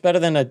that much better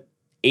than a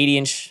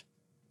 80-inch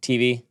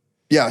TV?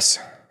 Yes.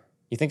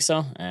 You think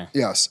so?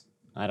 Yes.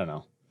 I don't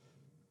know.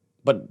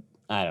 But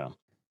I don't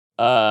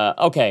know.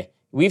 Okay.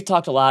 We've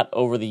talked a lot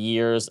over the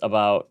years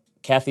about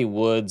Cathie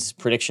Wood's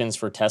predictions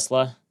for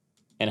Tesla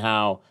and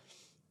how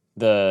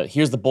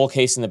here's the bull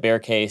case and the bear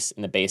case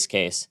and the base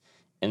case.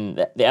 And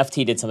the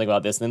FT did something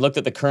about this. And they looked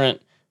at the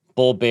current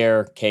bull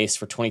bear case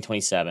for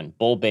 2027,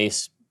 bull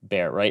base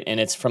bear, right? And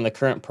it's from the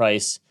current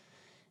price.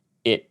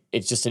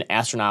 It's just an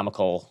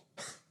astronomical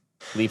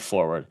leap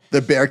forward.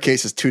 The bear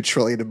case is $2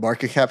 trillion in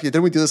market cap.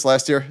 Didn't we do this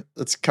last year?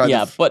 That's kind of.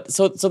 Yeah, but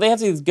so they have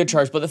these good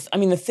charts. But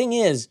the thing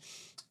is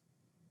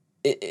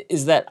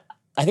that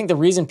I think the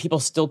reason people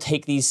still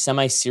take these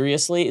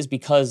semi-seriously is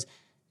because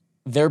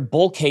their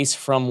bull case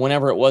from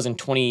whenever it was in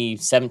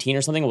 2017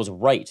 or something was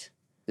right.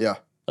 Yeah.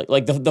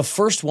 Like the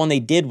first one they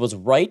did was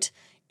right,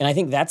 and I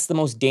think that's the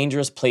most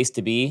dangerous place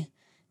to be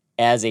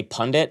as a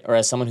pundit or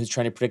as someone who's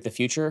trying to predict the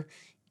future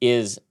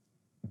is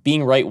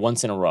being right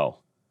once in a row.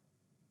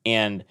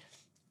 And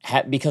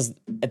because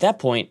at that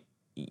point,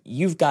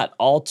 you've got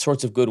all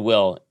sorts of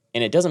goodwill,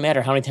 and it doesn't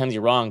matter how many times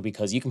you're wrong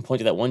because you can point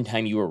to that one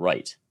time you were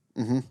right.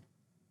 Mm-hmm.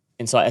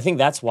 And so I think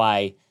that's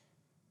why,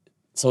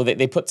 so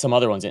they put some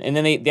other ones in. And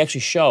then they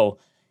actually show,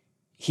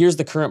 here's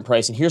the current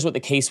price, and here's what the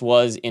case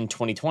was in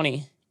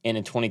 2020, and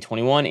in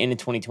 2021, and in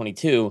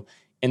 2022.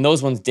 And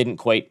those ones didn't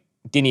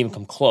even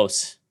come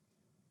close,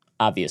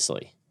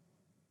 obviously.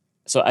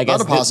 So I guess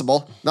Not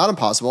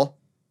impossible.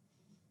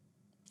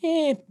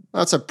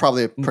 That's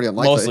probably pretty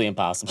unlikely. Mostly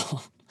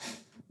impossible.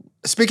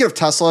 Speaking of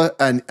Tesla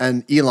and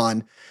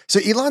Elon, so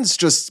Elon's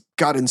just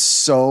gotten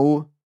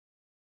so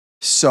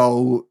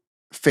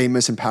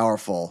famous and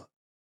powerful.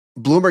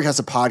 Bloomberg has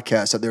a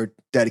podcast that they're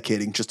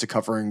dedicating just to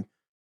covering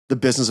the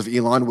business of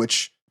Elon,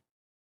 which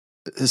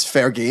is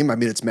fair game. I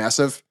mean, it's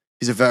massive.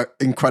 He's a very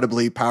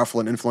incredibly powerful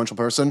and influential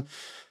person.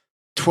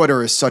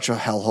 Twitter is such a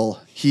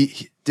hellhole.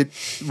 He did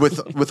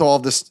with all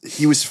of this.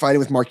 He was fighting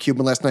with Mark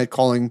Cuban last night,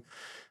 calling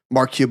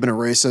Mark Cuban a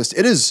racist.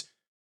 It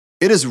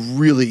is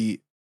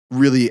really,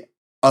 really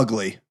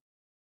ugly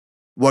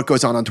what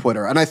goes on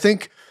Twitter. And I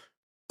think,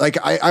 like,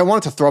 I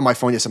wanted to throw my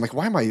phone yesterday. I'm like,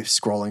 why am I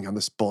scrolling on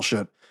this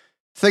bullshit?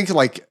 Think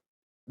like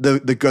the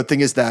good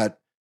thing is that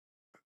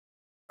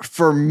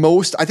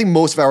I think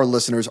most of our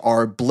listeners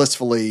are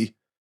blissfully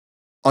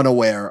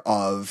unaware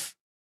of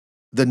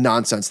the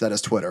nonsense that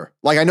is Twitter.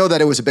 Like, I know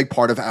that it was a big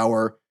part of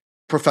our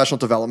professional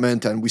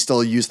development, and we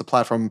still use the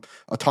platform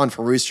a ton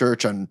for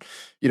research and,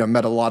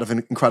 met a lot of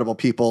incredible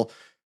people.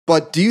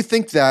 But do you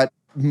think that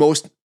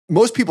most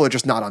people are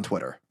just not on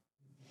Twitter?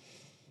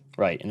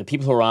 Right. And the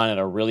people who are on it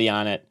are really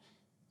on it.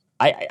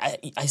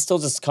 I still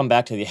just come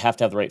back to you have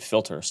to have the right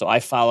filter. So I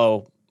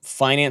follow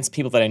finance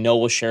people that I know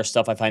will share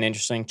stuff I find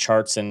interesting,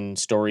 charts and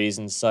stories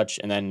and such,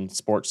 and then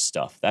sports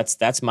stuff.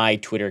 That's my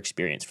Twitter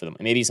experience for them.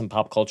 And maybe some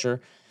pop culture.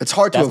 It's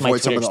hard to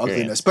avoid some of the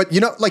ugliness, but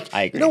when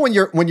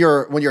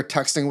you're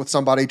texting with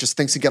somebody, just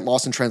things that get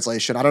lost in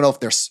translation. I don't know if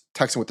they're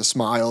texting with a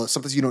smile.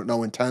 Sometimes you don't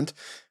know intent,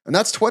 and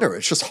that's Twitter.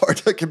 It's just hard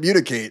to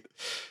communicate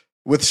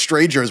with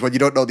strangers when you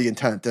don't know the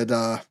intent.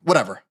 And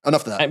whatever.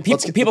 Enough of that. And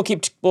people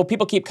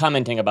keep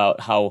commenting about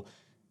how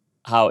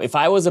if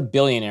I was a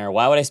billionaire,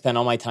 why would I spend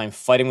all my time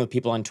fighting with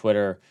people on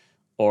Twitter,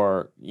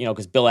 or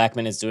because Bill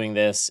Ackman is doing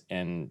this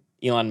and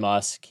Elon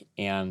Musk,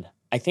 and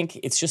I think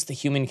it's just the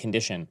human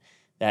condition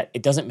that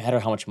it doesn't matter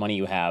how much money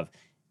you have.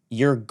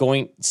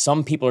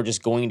 Some people are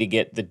just going to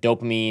get the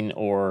dopamine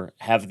or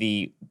have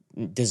the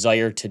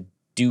desire to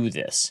do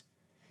this,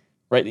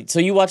 right? So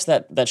you watch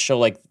that show,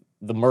 like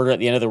The Murder at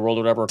the End of the World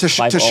or whatever. To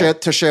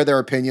share their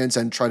opinions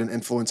and try to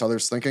influence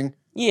others' thinking.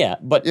 Yeah,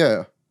 but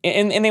yeah.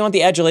 And they want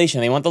the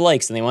adulation, they want the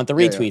likes, and they want the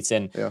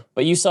retweets.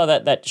 But you saw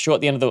that show at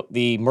the end of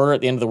the Murder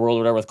at the End of the World or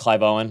whatever with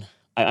Clive Owen.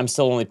 I'm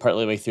still only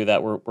partly way through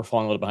that. We're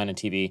falling a little behind on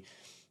TV.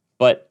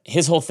 But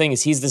his whole thing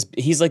is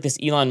he's like this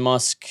Elon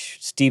Musk,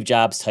 Steve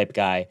Jobs type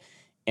guy,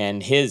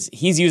 and he's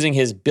using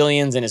his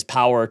billions and his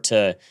power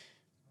to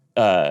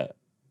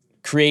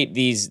create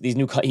these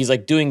new. He's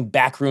like doing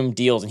backroom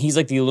deals, and he's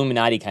like the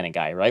Illuminati kind of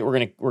guy, right?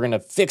 We're gonna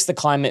fix the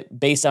climate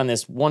based on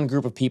this one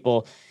group of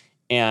people,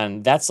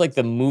 and that's like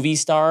the movie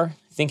star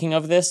thinking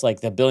of this. Like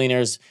the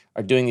billionaires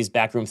are doing these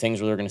backroom things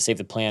where they're going to save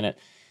the planet,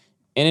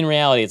 and in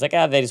reality, it's like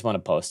they just want to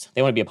post.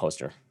 They want to be a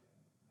poster.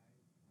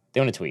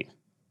 They want to tweet.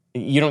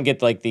 You don't get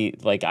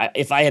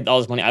if I had all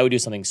this money, I would do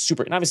something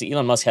super. And obviously,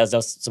 Elon Musk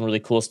does some really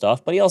cool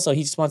stuff, but he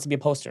just wants to be a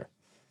poster.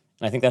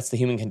 And I think that's the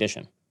human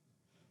condition.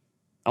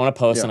 I want to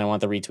post, and I want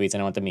the retweets,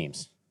 and I want the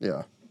memes.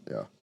 Yeah.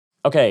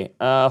 Okay,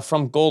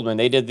 from Goldman,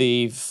 they did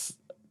the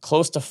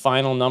close to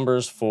final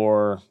numbers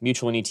for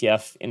mutual and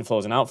ETF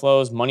inflows and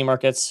outflows, money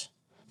markets.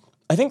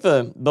 I think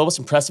the most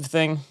impressive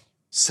thing,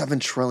 $7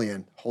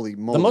 trillion. Holy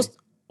moly.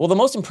 the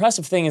most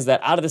impressive thing is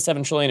that out of the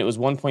 $7 trillion, it was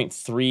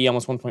 1.3,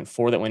 almost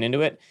 1.4 that went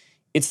into it.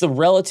 It's the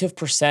relative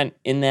percent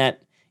in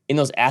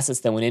those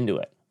assets that went into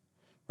it,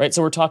 right?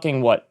 So we're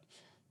talking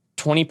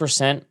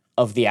 20%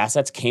 of the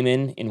assets came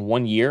in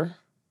 1 year.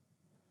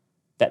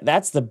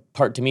 That's the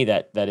part to me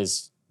that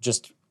is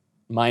just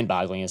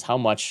mind-boggling, is how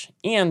much,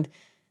 and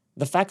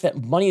the fact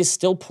that money is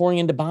still pouring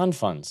into bond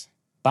funds.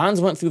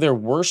 Bonds went through their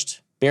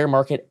worst bear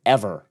market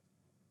ever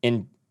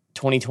in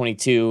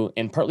 2022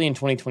 and partly in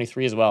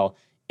 2023 as well,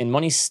 and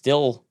money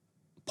still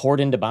poured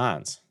into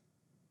bonds.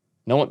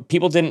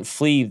 People didn't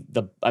flee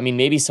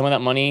maybe some of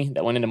that money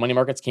that went into money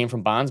markets came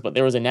from bonds, but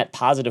there was a net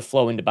positive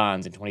flow into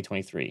bonds in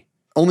 2023.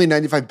 Only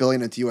 $95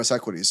 billion into U.S.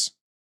 equities.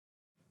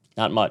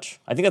 Not much.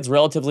 I think that's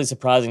relatively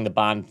surprising, the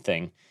bond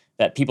thing,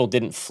 that people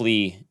didn't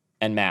flee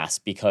en masse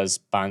because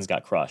bonds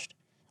got crushed.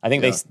 I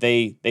think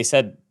they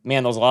said,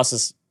 man, those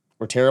losses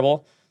were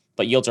terrible,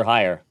 but yields are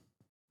higher,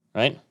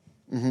 right?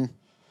 Mm-hmm.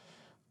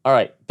 All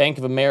right, Bank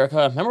of America.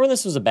 Remember when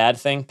this was a bad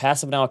thing?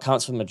 Passive now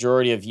accounts for the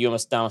majority of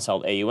U.S.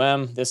 domiciled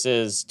AUM. This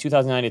is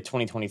 2009 to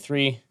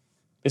 2023.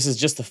 This is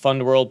just the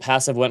fund world.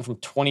 Passive went from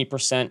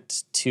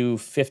 20% to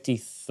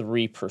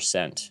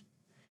 53%.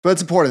 But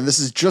it's important. This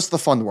is just the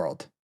fund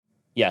world.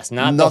 Yes,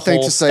 not nothing the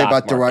whole to say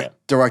stock about market.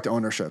 direct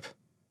ownership.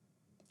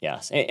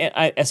 Yes. And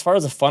as far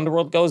as the fund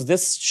world goes,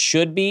 this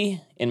should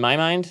be, in my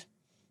mind,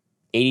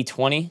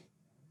 80-20.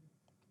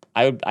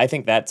 I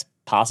think that's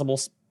possible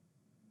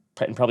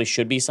and probably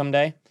should be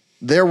someday.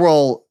 There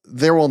will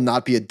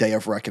not be a day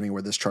of reckoning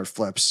where this chart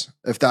flips.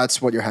 If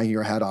that's what you're hanging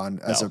your hat on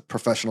as a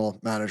professional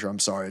manager, I'm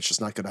sorry. It's just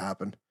not going to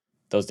happen.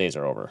 Those days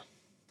are over.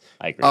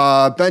 I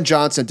agree. Ben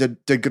Johnson did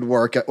good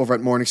work over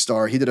at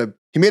Morningstar.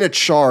 He made a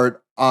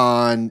chart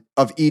of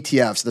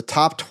ETFs, the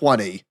top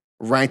 20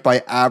 ranked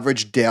by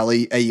average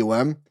daily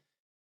AUM,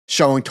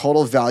 showing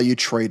total value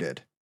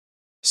traded.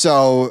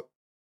 So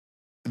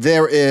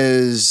there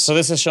is. So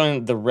this is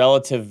showing the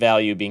relative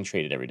value being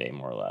traded every day,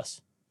 more or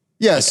less.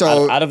 Yeah. Like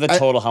so out of the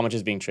total, how much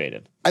is being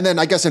traded? And then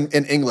I guess in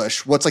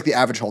English, what's like the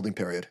average holding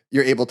period?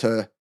 You're able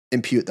to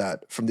impute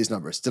that from these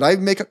numbers. Did I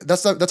make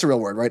that's a real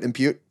word, right?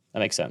 Impute. That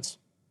makes sense.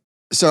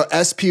 So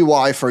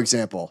SPY, for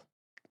example,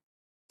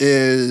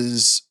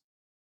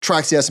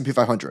 tracks the S&P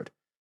 500.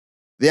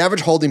 The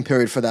average holding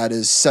period for that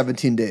is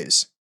 17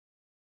 days.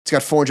 It's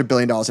got $400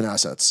 billion in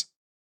assets.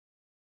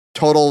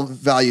 Total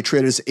value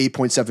traded is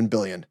 $8.7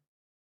 billion.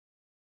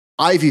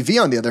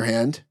 IVV, on the other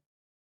hand,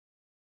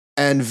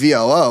 and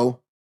VOO,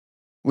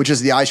 which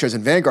is the iShares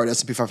and Vanguard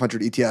S&P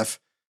 500 ETF,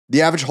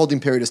 the average holding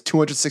period is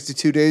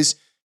 262 days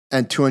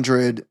and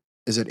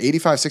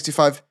 85,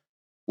 65?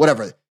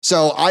 Whatever.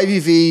 So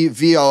IVV,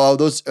 VOO,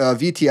 those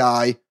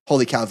VTI,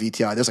 holy cow,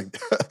 VTI. There's like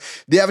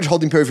the average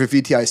holding period for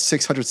VTI is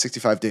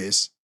 665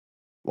 days.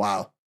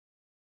 Wow.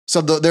 So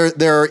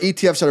there are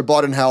ETFs that are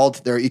bought and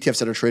held. There are ETFs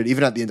that are traded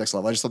even at the index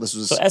level. I just thought this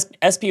was so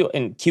SP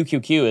and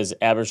QQQ is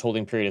average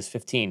holding period is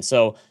 15.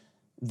 So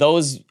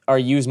those are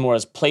used more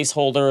as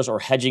placeholders or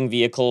hedging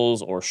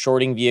vehicles or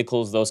shorting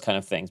vehicles, those kind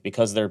of things,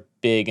 because they're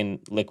big and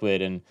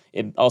liquid, and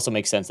it also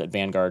makes sense that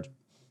Vanguard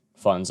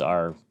funds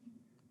are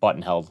bought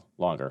and held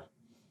longer.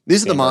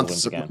 These are the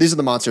monsters. These are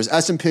the monsters.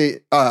 SPY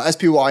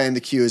and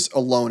the Qs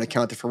alone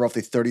accounted for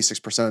roughly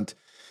 36%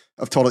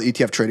 of total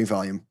ETF trading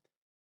volume.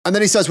 And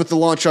then he says, with the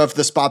launch of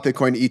the spot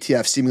Bitcoin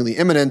ETF seemingly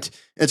imminent,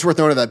 it's worth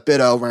noting that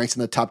BITO ranks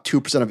in the top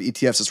 2% of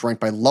ETFs. It's ranked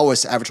by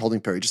lowest average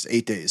holding period, just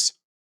 8 days.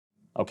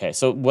 Okay,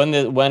 so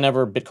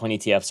whenever Bitcoin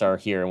ETFs are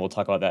here, and we'll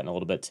talk about that in a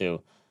little bit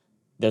too,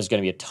 there's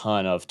going to be a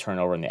ton of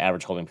turnover, and the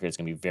average holding period is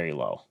going to be very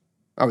low.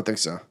 I would think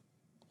so.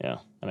 Yeah,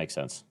 that makes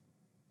sense.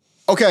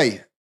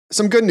 Okay,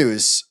 some good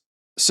news.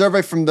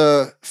 Survey from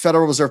the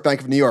Federal Reserve Bank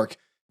of New York.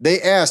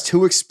 They asked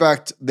who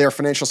expect their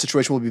financial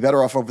situation will be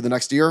better off over the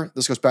next year.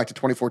 This goes back to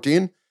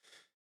 2014.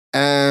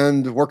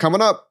 And we're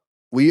coming up.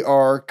 We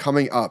are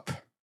coming up.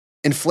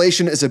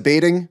 Inflation is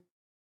abating,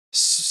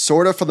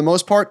 sort of for the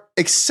most part,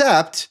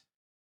 except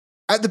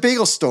at the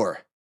bagel store.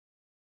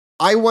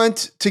 I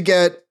got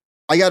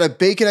a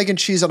bacon, egg, and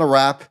cheese on a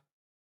wrap,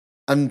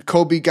 and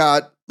Kobe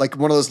got like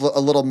one of those, a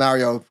little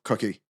Mario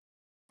cookie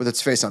with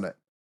its face on it.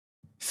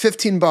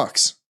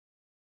 $15.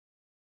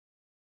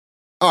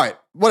 All right,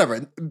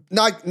 whatever.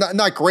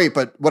 Not great,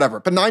 but whatever.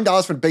 But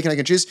 $9 for bacon, egg,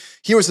 and cheese.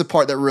 Here was the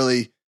part that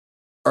really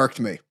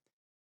irked me.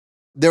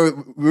 We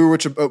were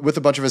with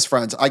a bunch of his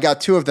friends. I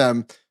got two of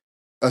them,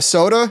 a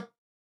seltzer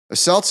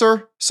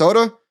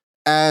soda,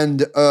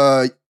 and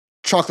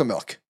chocolate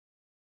milk.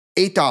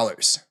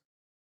 $8.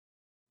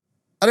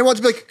 I didn't want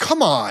to be like,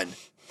 come on.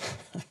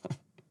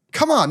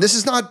 Come on, this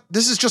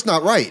is just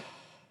not right.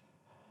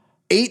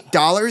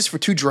 $8 for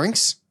two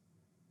drinks?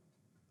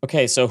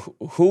 Okay, so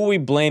who are we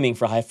blaming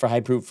for high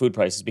food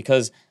prices?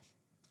 Because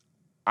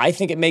I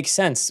think it makes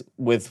sense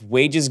with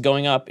wages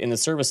going up in the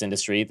service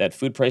industry that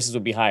food prices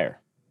would be higher.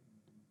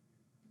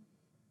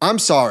 I'm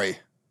sorry.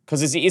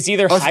 Because it's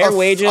either higher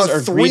wages or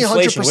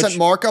 300% reflation,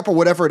 markup or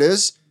whatever it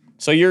is.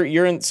 So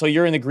you're in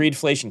the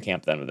greedflation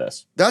camp then with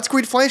this. That's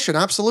greedflation,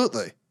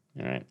 absolutely.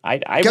 All right.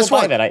 I Guess will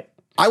buy what? that.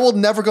 I will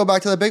never go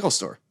back to the bagel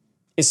store.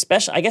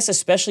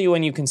 Especially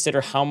when you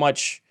consider how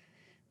much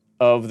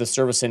of the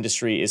service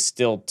industry is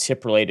still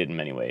tip related in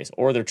many ways,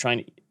 or they're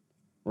trying to,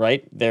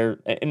 right? They're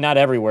not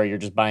everywhere. You're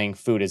just buying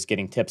food is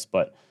getting tips,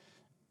 but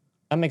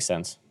that makes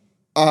sense.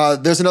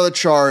 There's another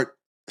chart,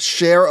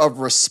 share of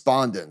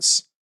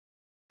respondents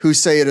who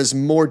say it is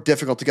more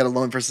difficult to get a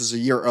loan versus a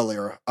year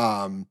earlier.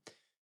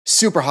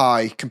 Super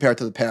high compared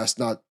to the past,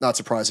 not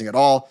surprising at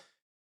all.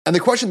 And the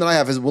question that I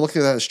have is, we're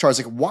looking at this chart,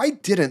 is like, why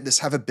didn't this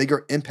have a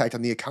bigger impact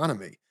on the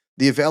economy,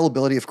 the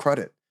availability of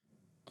credit?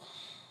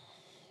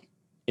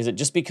 Is it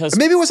just because...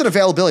 Maybe it wasn't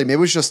availability. Maybe it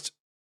was just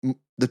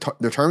the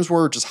terms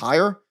were just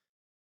higher.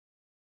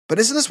 But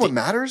isn't this what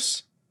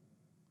matters?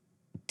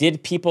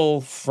 Did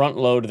people front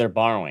load their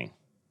borrowing?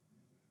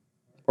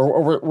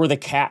 Or were the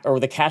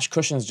cash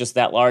cushions just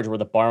that large where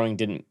the borrowing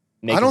didn't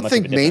make I don't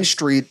think of a Main difference?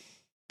 Street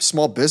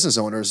small business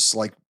owners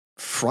like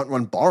front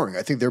run borrowing.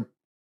 I think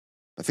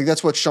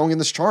that's what's showing in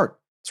this chart.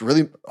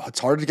 It's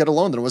harder to get a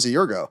loan than it was a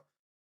year ago.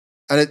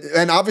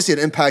 And obviously it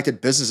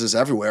impacted businesses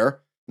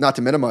everywhere, not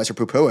to minimize or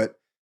poo-poo it,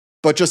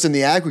 but just in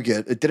the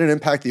aggregate, it didn't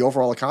impact the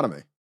overall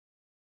economy.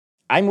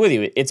 I'm with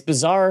you. It's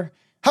bizarre.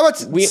 How about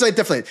say it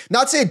differently?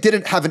 Not say it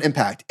didn't have an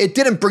impact. It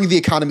didn't bring the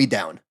economy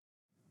down.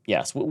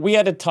 Yes. We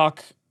had to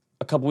talk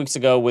a couple weeks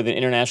ago with an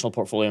international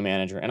portfolio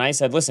manager, and I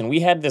said, listen,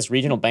 we had this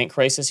regional bank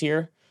crisis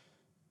here.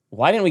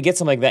 Why didn't we get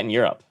something like that in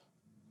Europe?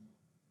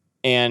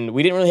 And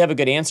we didn't really have a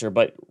good answer,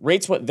 but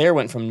rates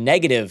went from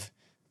negative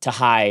to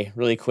high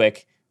really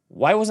quick.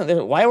 Why weren't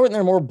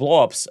there more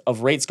blowups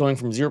of rates going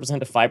from 0%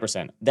 to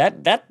 5%?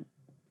 That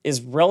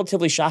is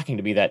relatively shocking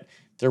to me, that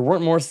there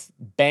weren't more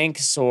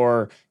banks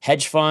or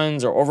hedge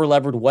funds or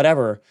over-levered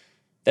whatever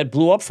that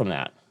blew up from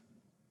that.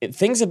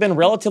 Things have been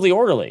relatively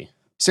orderly.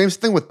 Same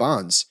thing with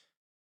bonds.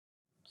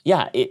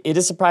 Yeah, it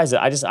is surprising.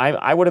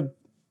 I would have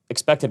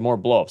expected more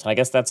blowups. I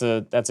guess that's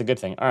a good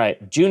thing. All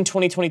right, June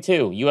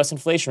 2022, U.S.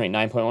 inflation rate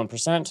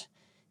 9.1%,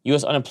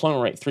 U.S.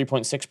 unemployment rate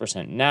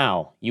 3.6%.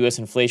 Now, U.S.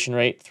 inflation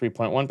rate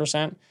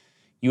 3.1%,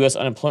 U.S.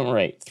 unemployment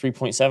rate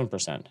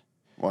 3.7%.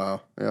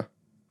 Wow, yeah,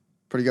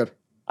 pretty good.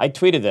 I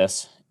tweeted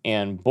this,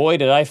 and boy,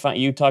 did I find,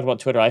 you talked about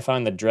Twitter, I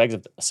found the dregs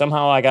of,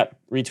 somehow I got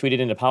retweeted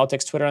into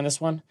politics Twitter on this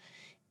one,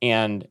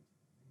 and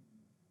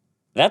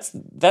that's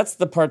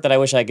the part that I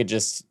wish I could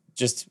just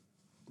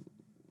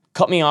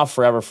cut me off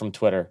forever from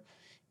Twitter,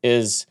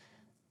 is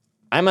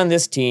I'm on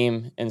this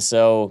team, and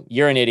so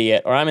you're an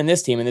idiot, or I'm in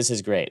this team, and this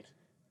is great.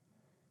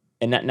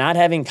 And not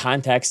having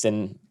context,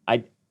 and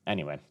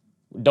anyway,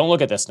 don't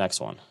look at this next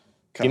one.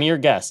 Okay. Give me your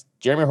guess.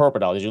 Jeremy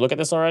Horpedal, did you look at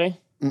this already?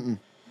 Mm-mm.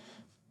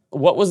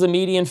 What was the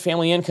median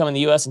family income in the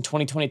U.S. in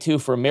 2022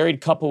 for a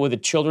married couple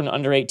with children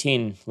under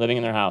 18 living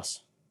in their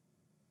house?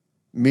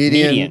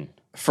 Median.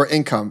 For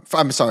income.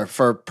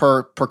 For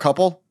per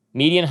couple?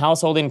 Median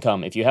household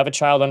income, if you have a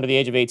child under the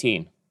age of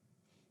 18.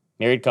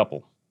 Married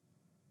couple.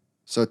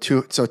 So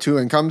two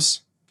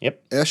incomes?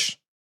 Yep. Ish.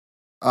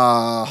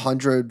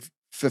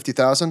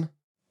 150,000?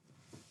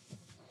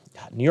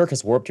 New York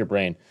has warped your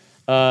brain.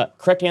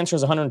 Correct answer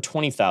is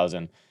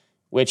 120,000,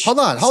 which... Hold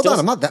on.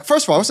 I'm not that...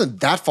 First of all, I wasn't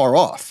that far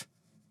off.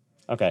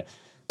 Okay.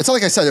 It's not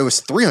like I said it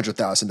was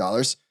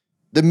 $300,000.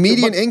 The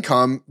median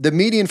income, the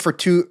median for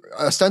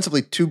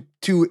ostensibly two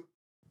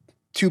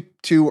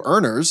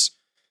earners.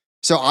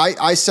 So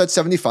I said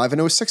 75 and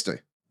it was 60.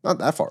 Not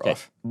that far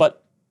off.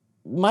 But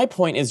my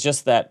point is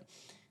just that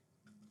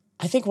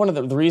I think one of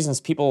the reasons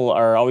people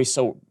are always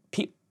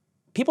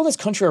people in this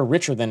country are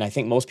richer than I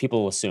think most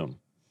people assume.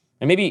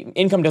 And maybe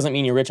income doesn't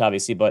mean you're rich,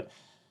 obviously, but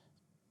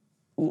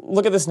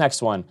look at this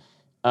next one.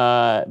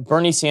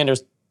 Bernie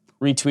Sanders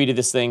retweeted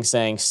this thing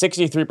saying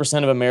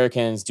 63% of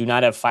Americans do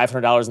not have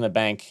 $500 in the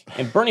bank.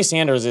 And Bernie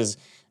Sanders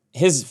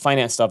his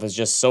finance stuff is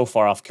just so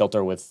far off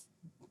kilter with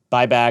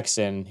buybacks,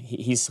 and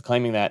he's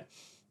claiming that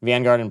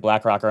Vanguard and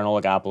BlackRock are an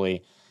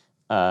oligopoly.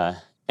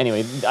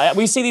 Anyway,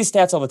 we see these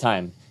stats all the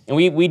time, and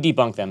we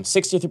debunk them.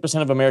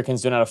 63% of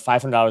Americans do not have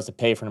 $500 to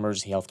pay for an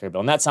emergency health care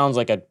bill, and that sounds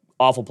like an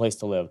awful place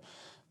to live.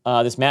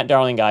 This Matt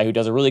Darling guy who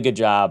does a really good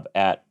job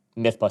at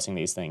myth-busting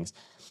these things,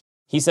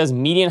 he says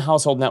median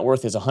household net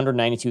worth is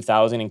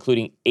 $192,000,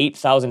 including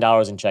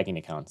 $8,000 in checking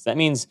accounts. That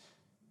means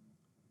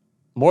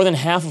more than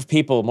half of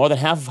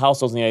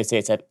households in the United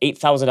States have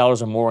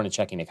 $8,000 or more in a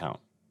checking account.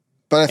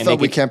 But I thought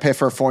we can't pay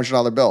for a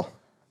 $400 bill.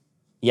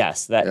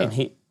 Yes,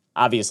 and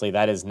obviously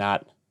that is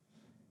not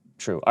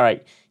true. All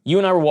right, you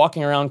and I were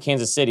walking around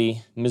Kansas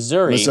City,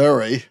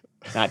 Missouri,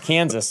 not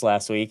Kansas,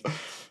 last week,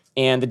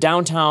 and the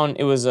downtown.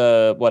 It was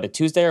a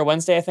Tuesday or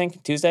Wednesday, I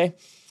think, Tuesday,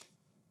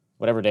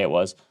 whatever day it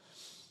was,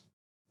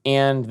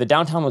 and the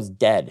downtown was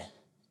dead.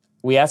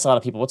 We asked a lot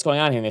of people, "What's going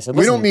on here?" And they said,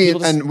 we don't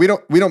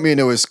mean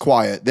it was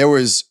quiet. There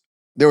was.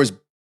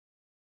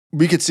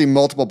 We could see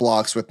multiple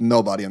blocks with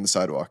nobody on the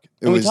sidewalk.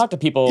 We talked to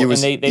people, and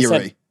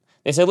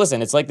they said,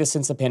 listen, it's like this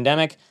since the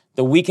pandemic.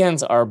 The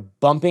weekends are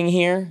bumping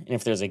here, and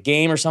if there's a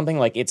game or something,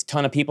 like it's a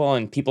ton of people,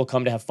 and people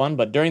come to have fun.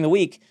 But during the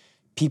week,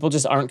 people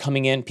just aren't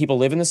coming in. People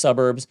live in the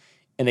suburbs,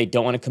 and they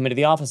don't want to come into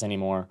the office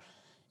anymore.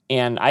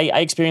 And I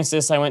experienced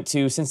this. I went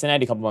to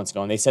Cincinnati a couple months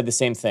ago, and they said the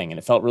same thing, and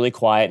it felt really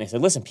quiet. And they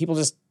said, listen, people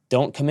just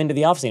don't come into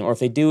the office anymore. Or if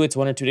they do, it's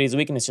 1 or 2 days a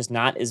week, and it's just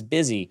not as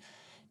busy.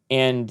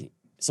 And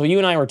so you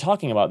and I were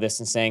talking about this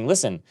and saying,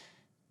 listen,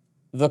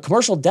 the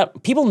commercial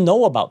debt, people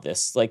know about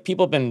this. Like,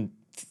 people have been,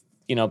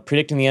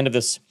 predicting the end of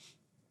this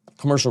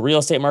commercial real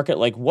estate market.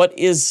 Like, what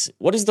is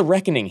the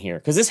reckoning here?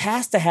 Because this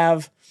has to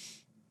have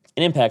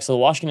an impact. So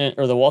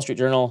the Wall Street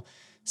Journal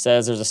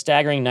says there's a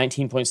staggering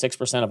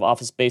 19.6% of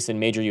office space in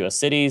major U.S.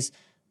 cities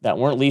that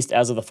weren't leased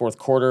as of the fourth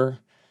quarter.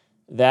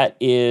 That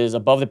is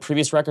above the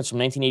previous records from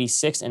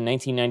 1986, and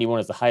 1991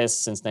 is the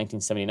highest since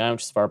 1979,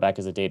 which is as far back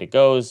as the data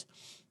goes.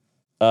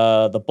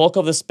 The bulk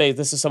of the space,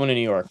 this is someone in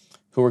New York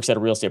who works at a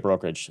real estate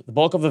brokerage. The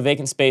bulk of the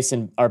vacant space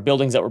are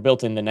buildings that were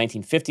built in the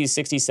 1950s,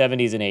 60s,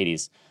 70s, and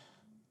 80s.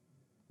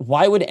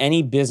 Why would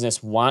any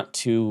business want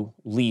to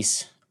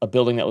lease a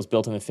building that was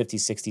built in the 50s,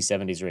 60s,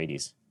 70s, or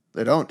 80s?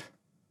 They don't.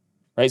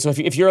 Right? So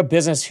if you're a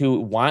business who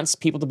wants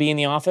people to be in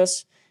the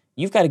office,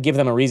 you've got to give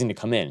them a reason to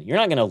come in. You're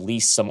not going to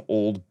lease some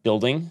old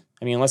building.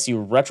 I mean, unless you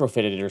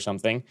retrofitted it or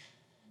something.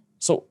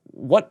 So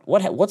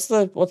what's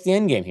the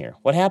end game here?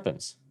 What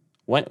happens?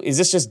 When is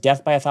this just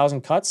death by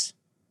 1,000 cuts?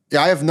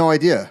 Yeah, I have no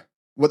idea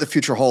what the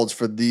future holds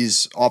for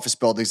these office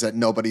buildings that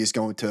nobody is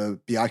going to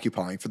be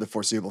occupying for the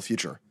foreseeable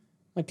future.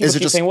 Like, people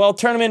keep saying, well,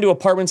 turn them into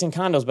apartments and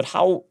condos, but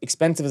how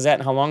expensive is that,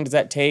 and how long does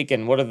that take,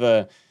 and what are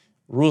the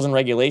rules and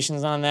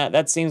regulations on that?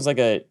 That seems like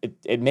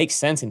it makes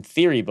sense in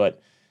theory,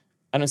 but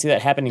I don't see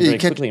that happening very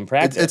quickly in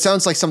practice. It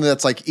sounds like something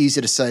that's like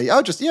easy to say,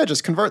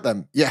 just convert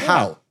them. Yeah,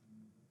 how?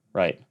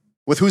 Right.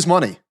 With whose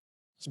money?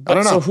 I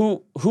don't know.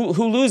 So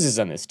who loses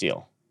on this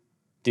deal?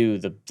 Do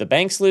the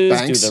banks lose?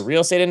 Do the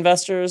real estate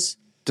investors?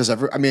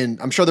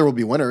 I'm sure there will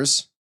be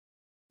winners.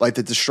 Like,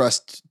 the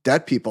distressed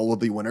debt people will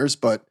be winners,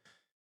 but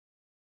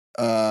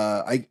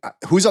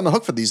who's on the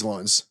hook for these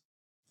loans?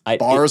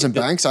 Borrowers and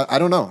banks? I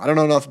don't know. I don't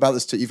know enough about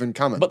this to even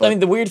comment. But I mean,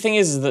 the weird thing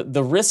is that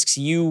the risks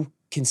you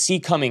can see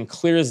coming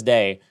clear as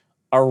day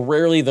are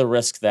rarely the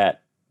risks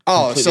that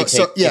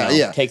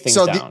take things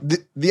down.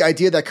 The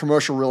idea that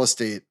commercial real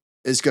estate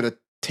is going to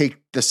take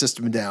the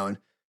system down,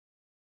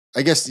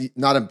 I guess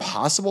not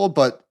impossible,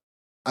 but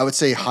I would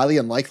say highly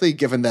unlikely,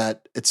 given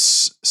that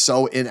it's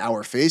so in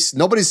our face.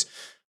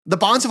 The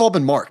bonds have all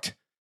been marked,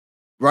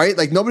 right?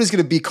 Like, nobody's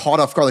going to be caught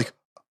off guard. Like,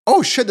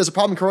 oh shit, there's a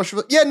problem in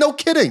commercial. Yeah, no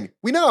kidding.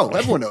 We know.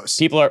 Everyone knows.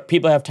 People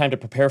have time to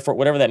prepare for it,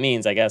 whatever that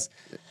means, I guess.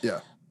 Yeah.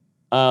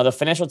 The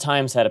Financial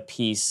Times had a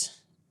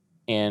piece,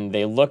 and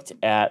they looked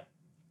at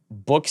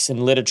books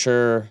and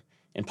literature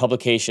and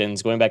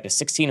publications going back to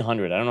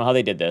 1600. I don't know how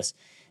they did this.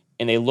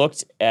 And they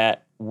looked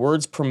at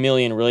words per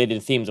million related to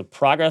themes of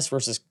progress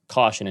versus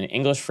caution in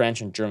English,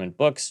 French, and German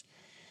books.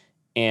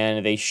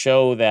 And they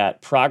show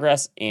that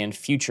progress and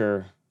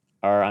future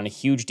are on a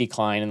huge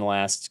decline in the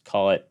last,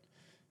 call it,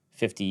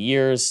 50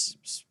 years,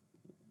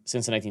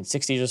 since the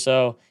 1960s or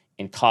so.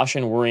 And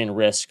caution, worry, and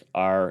risk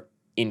are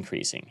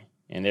increasing.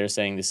 And they're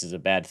saying this is a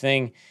bad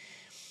thing.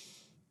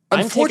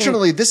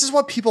 Unfortunately, this is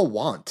what people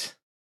want.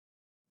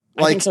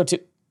 I think so too.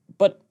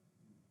 But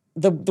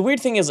the weird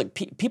thing is, like,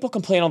 people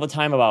complain all the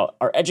time about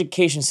our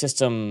education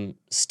system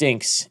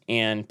stinks,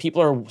 and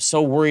people are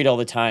so worried all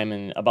the time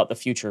and about the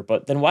future.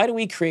 But then why do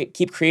we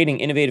keep creating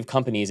innovative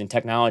companies and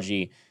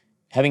technology,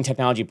 having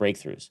technology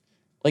breakthroughs?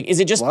 Like, is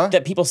it just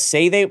that people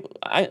say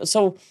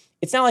so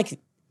it's not like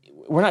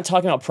we're not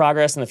talking about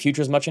progress in the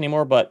future as much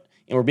anymore, and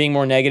we're being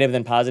more negative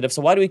than positive.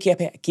 So why do we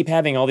keep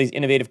having all these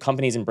innovative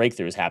companies and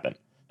breakthroughs happen?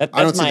 I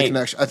don't see the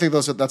connection. I think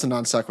that's a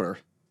non sequitur.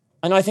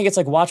 I know. I think it's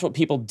like, watch what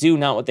people do,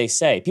 not what they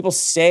say. People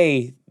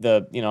say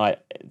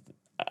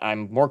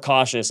I'm more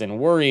cautious and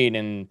worried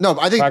and no.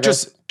 I think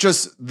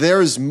just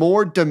there's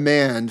more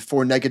demand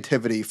for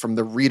negativity from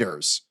the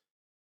readers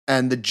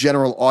and the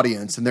general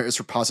audience than there is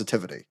for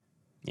positivity.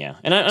 Yeah,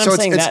 and I'm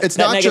saying that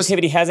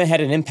negativity hasn't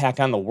had an impact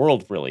on the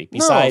world really,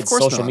 besides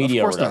social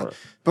media or whatever.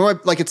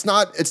 But like, it's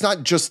not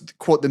just,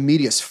 quote, the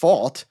media's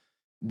fault.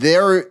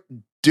 They're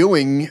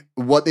doing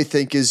what they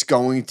think is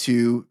going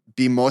to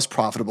be most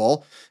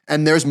profitable,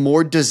 and there's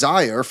more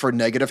desire for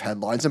negative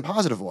headlines than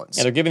positive ones.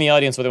 Yeah, they're giving the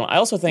audience what they want. I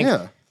also think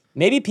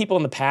maybe people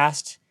in the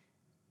past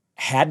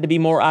had to be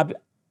more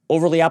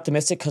overly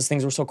optimistic because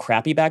things were so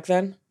crappy back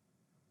then.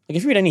 Like,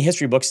 if you read any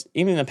history books,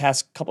 even in the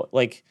past couple,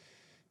 like,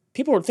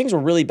 things were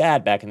really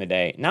bad back in the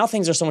day. Now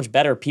things are so much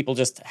better. People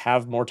just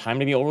have more time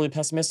to be overly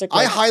pessimistic.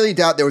 I highly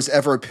doubt there was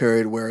ever a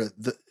period where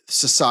the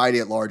society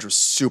at large was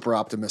super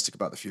optimistic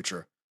about the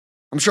future.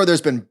 I'm sure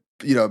there's been,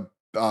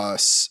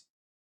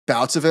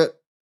 bouts of it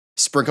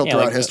sprinkled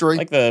throughout history,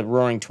 like the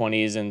Roaring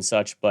 20s and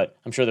such. But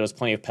I'm sure there was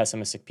plenty of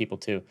pessimistic people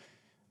too.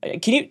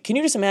 Can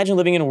you just imagine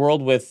living in a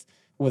world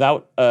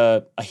without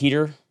a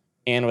heater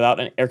and without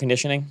an air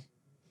conditioning?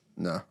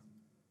 No.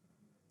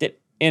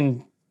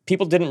 And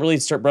people didn't really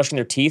start brushing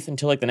their teeth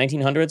until like the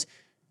 1900s.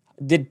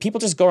 Did people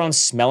just go around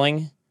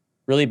smelling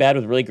really bad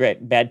with really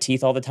bad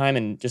teeth all the time,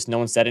 and just no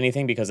one said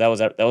anything because that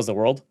was the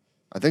world?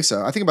 I think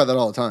so. I think about that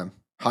all the time.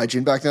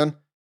 Hygiene back then.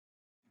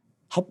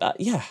 How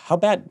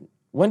bad?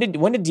 When did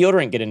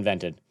deodorant get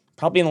invented?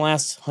 probably in the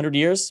last 100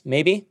 years,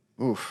 maybe.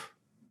 Oof.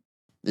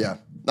 Yeah,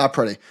 not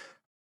pretty.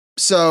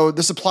 So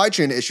the supply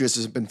chain issues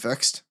has been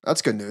fixed.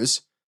 That's good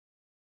news.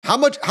 How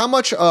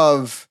much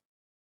of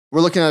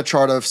we're looking at a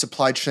chart of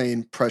supply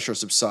chain pressure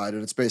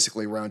subsided. It's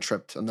basically round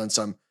tripped and then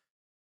some.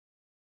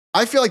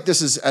 I feel like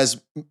this is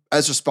as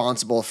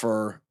responsible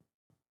for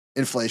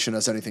inflation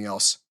as anything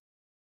else,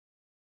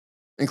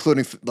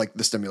 including like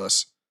the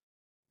stimulus.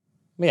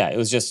 Yeah, it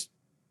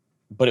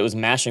was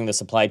mashing the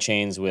supply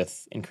chains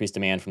with increased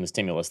demand from the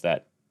stimulus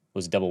that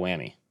was double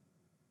whammy.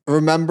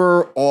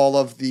 Remember all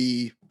of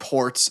the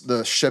ports,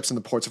 the ships in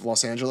the ports of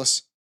Los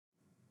Angeles?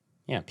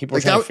 Yeah, people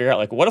were trying to figure out,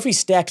 like, what if we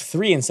stacked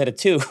 3 instead of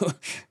 2?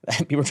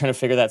 People were trying to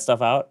figure that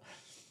stuff out.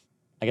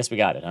 I guess we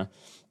got it, huh?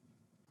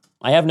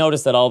 I have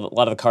noticed that a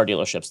lot of the car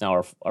dealerships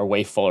now are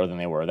way fuller than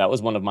they were. That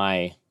was one of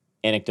my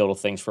anecdotal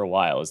things for a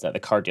while, is that the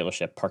car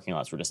dealership parking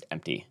lots were just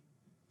empty.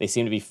 They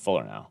seem to be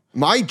fuller now.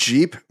 My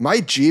Jeep,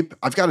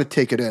 I've got to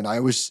take it in.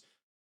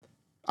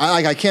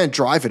 I can't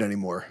drive it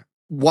anymore.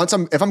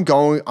 If I'm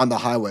going on the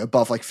highway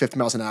above like 50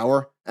 miles an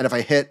hour, and if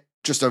I hit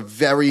just a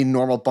very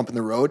normal bump in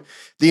the road,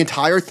 the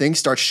entire thing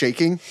starts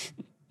shaking,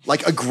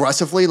 like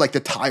aggressively, like the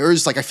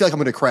tires, like I feel like I'm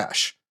going to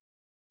crash.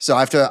 So I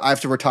have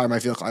to retire my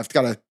vehicle. I've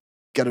got to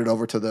get it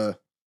over to the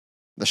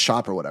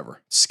shop or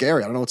whatever. It's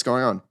scary. I don't know what's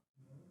going on.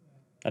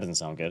 That doesn't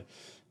sound good.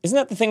 Isn't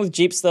that the thing with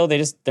Jeeps though?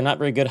 They're not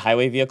very good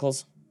highway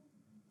vehicles.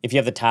 If you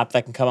have the top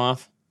that can come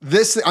off.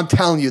 I'm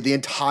telling you, the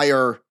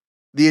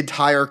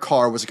entire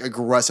car was like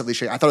aggressively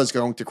shaking. I thought it was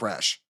going to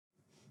crash.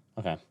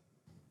 Okay.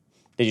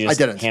 Did you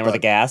just hammer the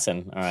gas?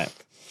 And all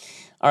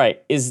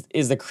right. Is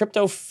the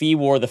crypto fee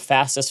war the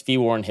fastest fee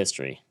war in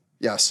history?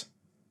 Yes.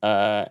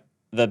 The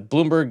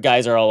Bloomberg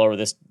guys are all over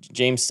this.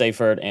 James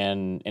Seifert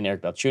and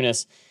Eric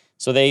Balchunas.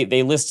 So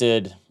they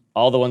listed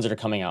all the ones that are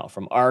coming out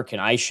from ARK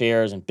and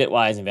iShares and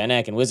Bitwise and Van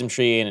Eck and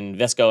WisdomTree and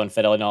Invesco and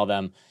Fidelity and all of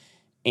them.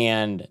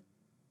 And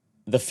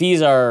the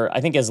fees are, I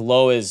think, as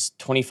low as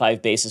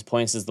 25 basis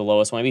points is the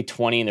lowest, maybe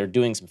 20, and they're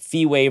doing some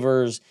fee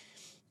waivers.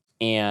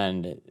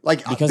 And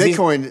like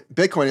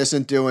Bitcoin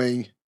isn't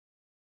doing,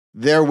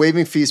 they're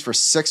waiving fees for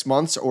 6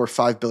 months or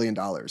 $5 billion.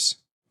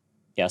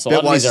 Yeah, so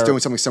Bitwise is doing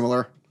something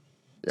similar.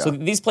 Yeah. So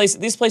these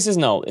places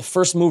know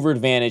first mover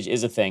advantage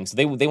is a thing. So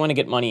they want to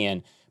get money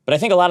in. But I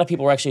think a lot of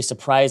people were actually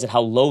surprised at how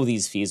low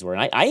these fees were.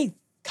 And I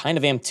kind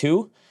of am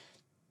too.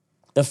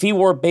 The fee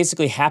war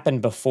basically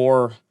happened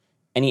before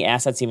any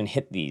assets even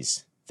hit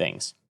these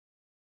things,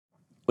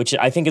 which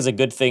I think is a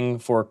good thing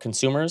for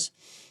consumers.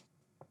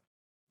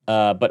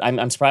 But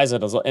I'm surprised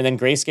that it was, and then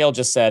Grayscale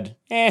just said,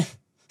 F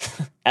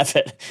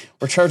it.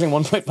 We're charging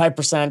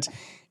 1.5%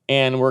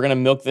 and we're going to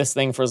milk this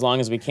thing for as long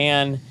as we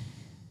can.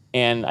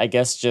 And I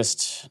guess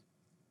just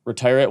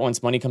retire it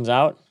once money comes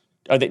out.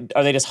 Are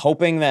they just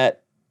hoping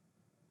that,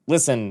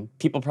 listen,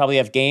 people probably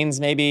have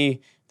gains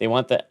maybe, they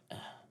want the...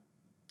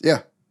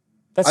 Yeah.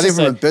 I think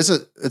from a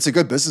business, it's a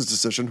good business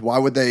decision. Why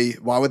would they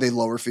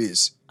lower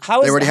fees? They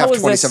already have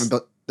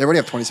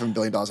 $27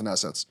 billion in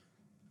assets.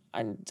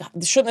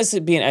 Shouldn't this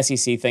be an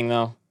SEC thing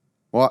though?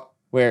 What?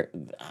 Where,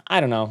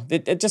 I don't know.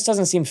 It just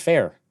doesn't seem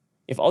fair.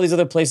 If all these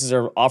other places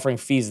are offering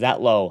fees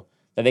that low,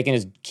 that they can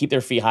just keep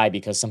their fee high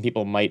because some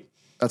people might...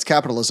 That's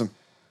capitalism.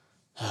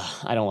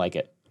 I don't like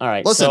it. All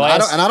right. Listen, I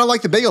don't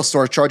like the bagel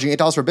store charging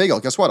 $8 for a bagel.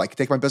 Guess what? I can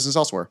take my business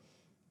elsewhere.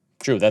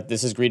 True.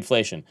 This is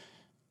greedflation.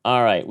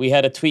 All right. We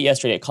had a tweet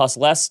yesterday. It costs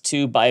less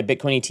to buy a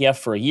Bitcoin ETF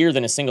for a year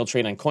than a single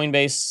trade on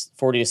Coinbase,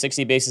 40 to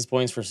 60 basis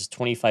points versus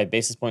 25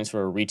 basis points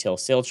for a retail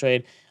sale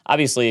trade.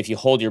 Obviously, if you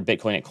hold your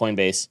Bitcoin at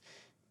Coinbase,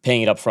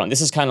 paying it up front, this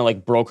is kind of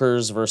like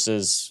brokers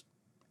versus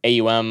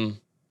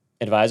AUM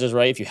advisors,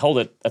 right? If you hold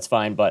it, that's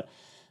fine. But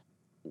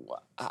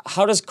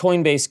how does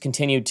Coinbase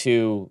continue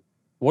to,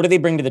 what do they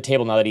bring to the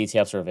table now that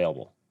ETFs are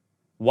available?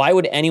 Why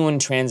would anyone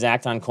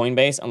transact on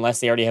Coinbase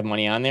unless they already have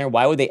money on there?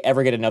 Why would they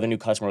ever get another new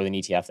customer with an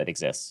ETF that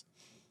exists?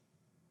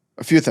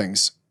 A few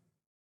things.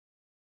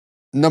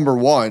 Number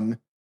one,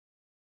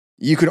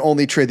 you could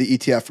only trade the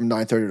ETF from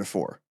 9:30 to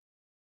 4.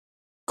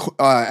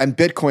 And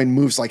Bitcoin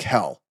moves like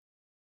hell.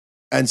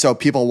 And so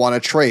people want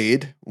to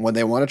trade when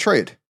they want to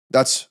trade.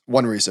 That's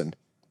one reason.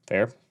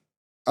 Fair.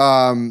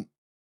 And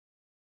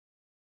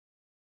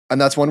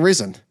that's one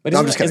reason. But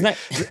isn't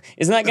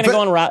that going to go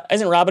on?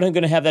 Isn't Robinhood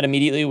going to have that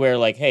immediately where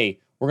like, hey,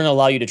 we're going to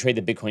allow you to trade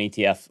the Bitcoin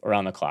ETF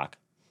around the clock?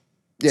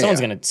 Yeah, someone's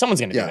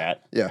going to do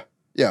that.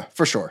 Yeah,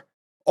 for sure.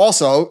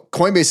 Also,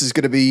 Coinbase is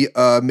going to be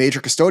a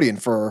major custodian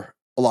for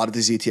a lot of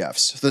these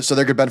ETFs. So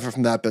they're going to benefit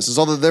from that business.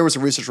 Although there was a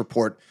research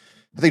report,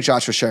 I think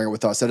Josh was sharing it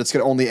with us, that it's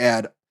going to only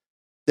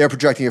they're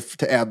projecting it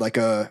to add like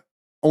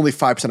only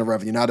 5% of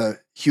revenue, not a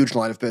huge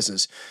line of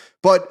business.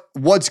 But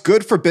what's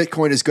good for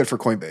Bitcoin is good for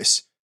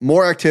Coinbase.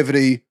 More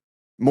activity,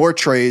 more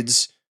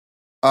trades.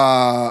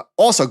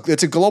 Also,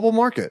 it's a global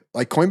market.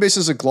 Like Coinbase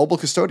is a global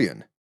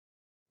custodian.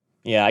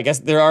 Yeah, I guess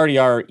there already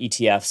are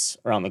ETFs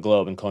around the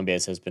globe and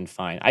Coinbase has been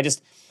fine.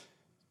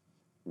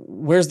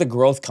 Where's the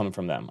growth coming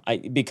from them?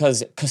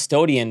 Because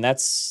custodian,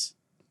 that's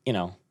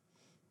a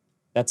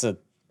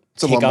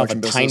take off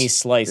a tiny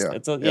slice.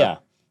 Yeah.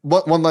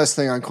 One last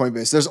thing on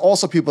Coinbase. There's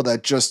also people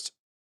that just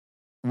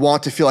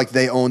want to feel like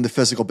they own the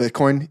physical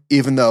Bitcoin,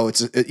 even though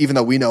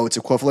we know it's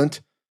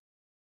equivalent.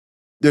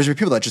 There's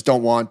people that just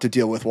don't want to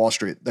deal with Wall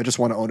Street. They just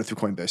want to own it through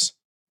Coinbase.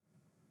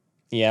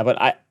 Yeah,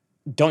 but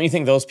don't you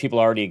think those people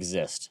already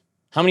exist?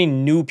 How many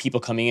new people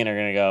coming in are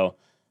going to go,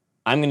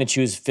 I'm going to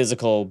choose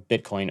physical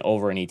Bitcoin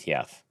over an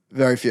ETF?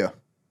 Very few. All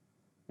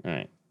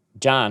right.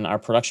 John, our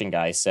production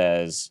guy,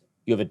 says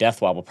you have a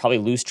death wobble, probably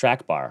loose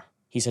track bar.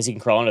 He says he can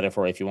crawl under there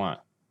for you if you want.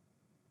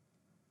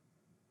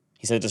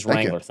 He said this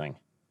Wrangler thing.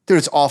 Dude,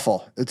 it's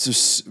awful. It's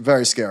just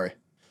very scary.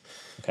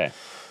 Okay.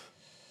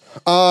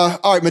 All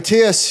right,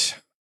 Matthias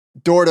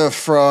Dorda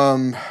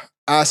from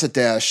Asset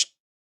Dash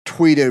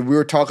tweeted, we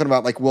were talking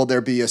about like, will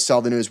there be a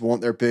sell the news?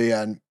 Won't there be?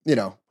 And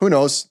who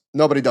knows?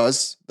 Nobody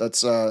does.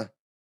 That's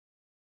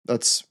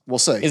we'll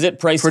see. Is it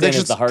priced in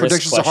is the hardest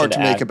predictions question are hard to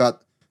make add.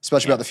 about,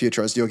 especially about the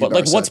future, as Yogi But Berra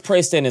like, what's said.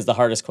 priced in is the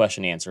hardest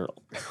question to answer.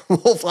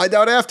 We'll find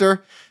out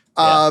after.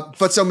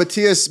 But so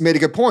Matthias made a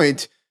good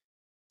point.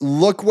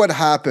 Look what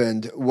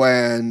happened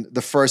when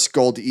the first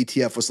gold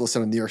ETF was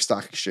listed on the New York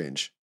Stock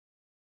Exchange.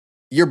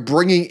 You're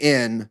bringing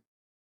in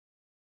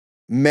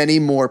many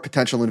more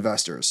potential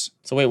investors.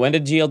 So wait, when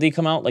did GLD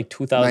come out? Like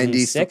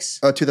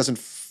 2006?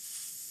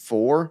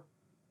 2004.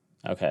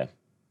 Okay.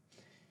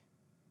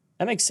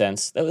 That makes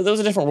sense. That was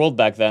a different world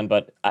back then,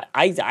 but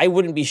I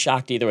wouldn't be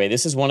shocked either way.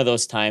 This is one of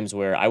those times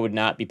where I would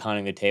not be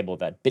pounding the table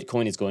that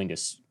Bitcoin is going to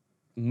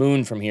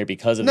moon from here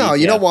because of No, the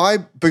you know ETF. why?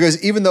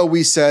 Because even though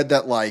we said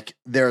that like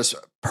there's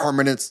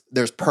permanent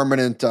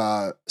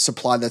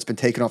supply that's been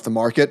taken off the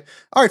market.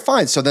 All right,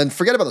 fine. So then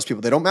forget about those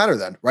people. They don't matter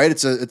then, right?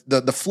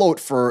 The float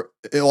for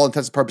all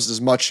intents and purposes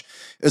is much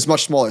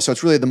smaller. So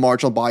it's really the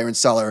marginal buyer and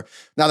seller.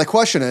 Now the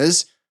question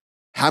is,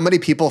 how many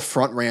people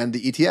front ran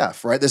the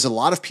ETF, right? There's a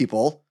lot of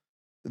people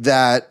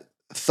that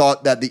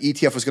thought that the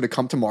ETF was going to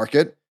come to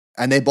market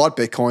and they bought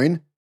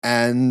Bitcoin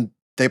and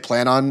they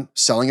plan on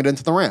selling it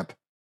into the ramp.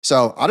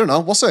 So I don't know.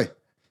 We'll see.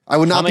 I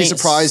would not be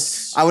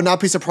surprised. I would not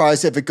be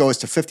surprised if it goes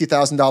to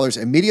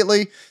 $50,000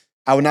 immediately.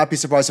 I would not be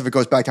surprised if it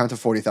goes back down to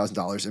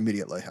 $40,000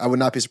 immediately. I would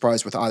not be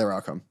surprised with either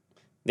outcome.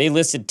 They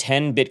listed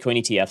 10 Bitcoin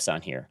ETFs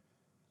on here.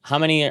 How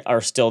many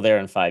are still there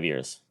in 5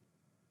 years?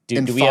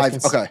 In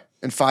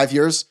 5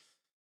 years,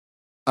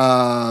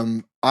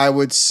 I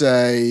would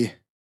say.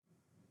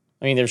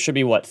 I mean, there should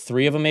be what,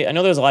 3 of them? I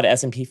know there's a lot of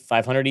S&P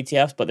 500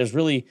 ETFs, but there's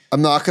really.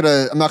 I'm not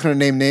gonna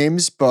name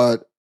names,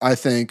 but I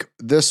think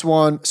this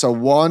one. So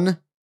 1,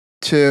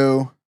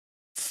 2,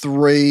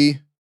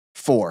 3,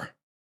 4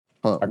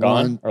 are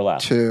gone or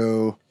left.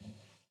 2,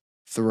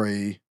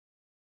 3.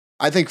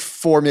 I think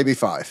 4, maybe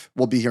 5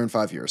 will be here in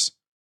 5 years.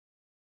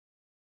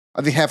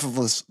 I think half of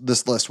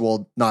this list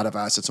will not have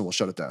assets and we'll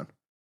shut it down.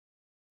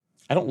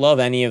 I don't love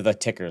any of the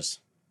tickers.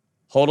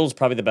 HODL's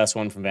probably the best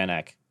one from Van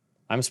Eck.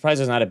 I'm surprised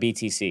there's not a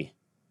BTC.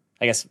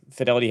 I guess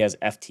Fidelity has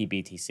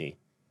FTBTC.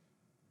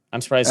 I'm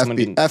surprised someone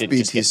didn't just get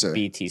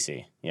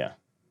BTC. Yeah.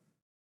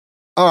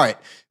 All right.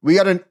 We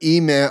got a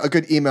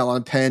good email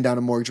on paying down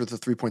a mortgage with a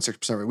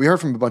 3.6% rate. We heard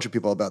from a bunch of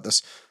people about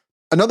this.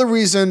 Another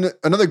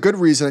good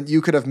reason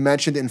you could have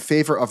mentioned in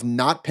favor of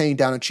not paying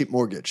down a cheap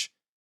mortgage.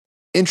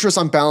 Interest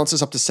on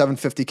balances up to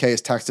 $750K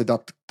is tax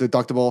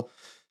deductible.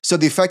 So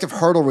the effective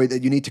hurdle rate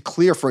that you need to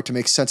clear for it to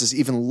make sense is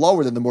even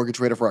lower than the mortgage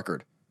rate of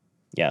record.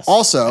 Yes.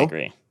 Also, I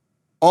agree.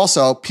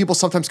 Also, people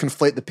sometimes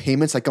conflate the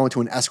payments that go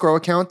into an escrow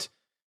account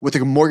with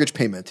a mortgage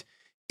payment,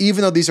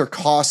 even though these are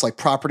costs like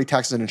property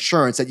taxes and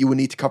insurance that you would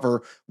need to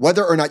cover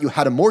whether or not you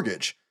had a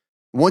mortgage.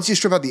 Once you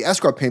strip out the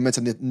escrow payments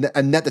and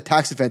net the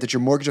tax advantage, your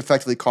mortgage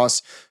effectively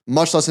costs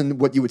much less than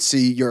what you would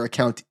see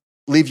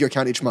leave your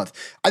account each month.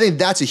 I think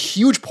that's a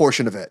huge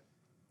portion of it.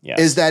 Yes.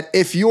 Is that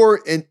if your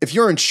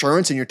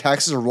insurance and your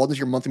taxes are rolled into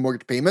your monthly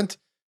mortgage payment,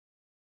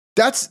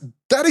 that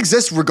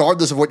exists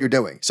regardless of what you're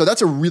doing. So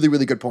that's a really,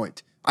 really good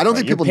point. I don't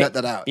think people net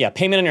that out. Yeah,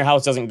 payment on your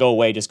house doesn't go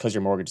away just because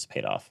your mortgage is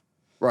paid off.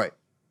 Right.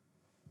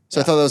 So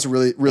I thought that was a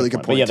really, really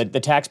good point. But yeah, the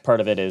tax part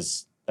of it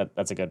is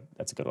that's a good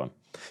one.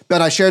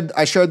 Ben, I shared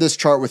this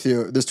tweet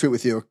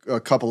with you a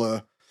couple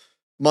of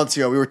months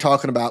ago. We were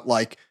talking about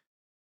like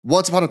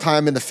once upon a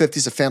time in the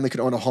 50s, a family could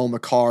own a home, a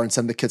car, and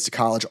send the kids to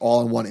college all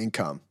on one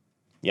income.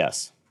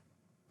 Yes.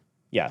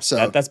 Yeah.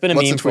 So that's been a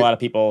meme for a lot of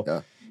people.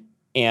 Yeah.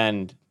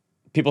 And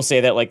people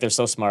say that like they're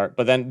so smart.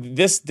 But then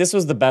this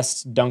was the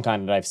best dunk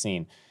on it I've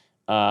seen.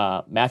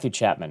 Matthew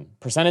Chapman,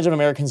 percentage of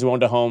Americans who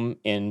owned a home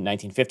in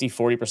 1950,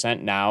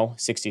 40%, now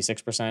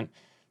 66%.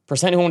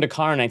 Percent who owned a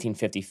car in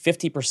 1950,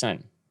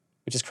 50%,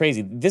 which is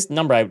crazy. This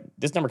number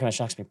kind of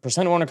shocks me.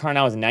 Percent who owned a car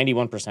now is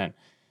 91%.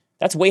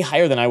 That's way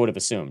higher than I would have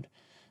assumed.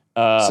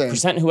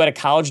 Percent who had a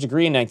college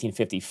degree in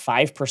 1950,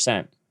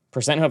 5%.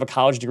 Percent who have a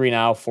college degree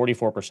now,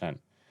 44%.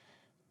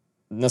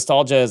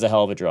 Nostalgia is a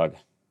hell of a drug.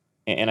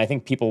 And I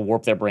think people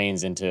warp their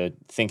brains into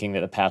thinking that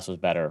the past was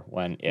better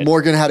when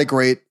Morgan had a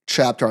great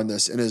chapter on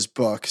this in his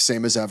book,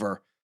 Same as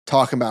Ever,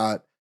 talking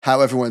about how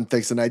everyone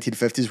thinks the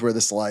 1950s were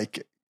this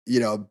like,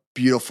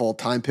 beautiful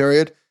time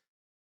period.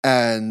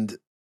 And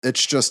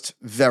it's just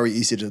very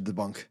easy to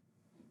debunk.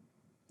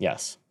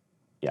 Yes.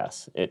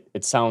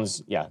 It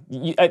sounds, yeah.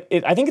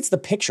 I think it's the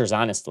pictures,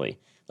 honestly.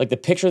 Like the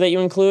picture that you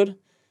include,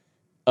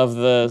 of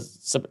the.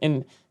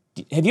 And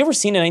have you ever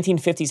seen a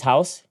 1950s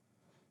house?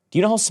 Do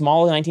you know how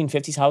small a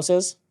 1950s house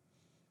is?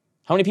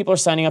 How many people are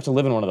signing up to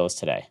live in one of those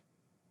today?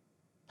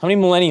 How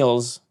many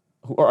millennials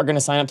who are going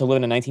to sign up to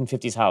live in a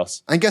 1950s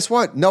house? And guess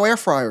what? No air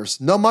fryers,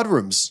 no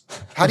mudrooms.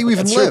 How do you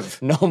even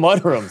live? No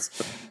mudrooms.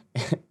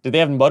 Did they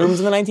have mudrooms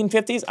in the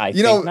 1950s? I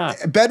think not.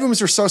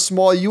 Bedrooms are so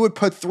small, you would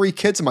put 3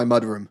 kids in my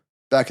mudroom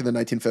back in the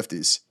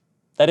 1950s.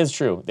 That is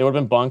true. There would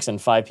have been bunks and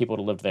 5 people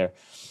to live there.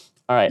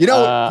 All right.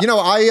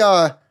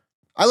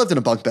 I lived in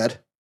a bunk bed.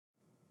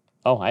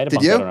 Oh, I had a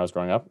bunk bed when I was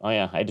growing up. Oh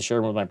yeah, I had to share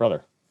a room with my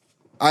brother.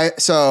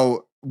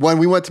 So when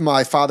we went to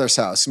my father's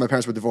house, my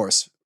parents were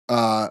divorced.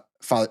 When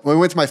we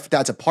went to my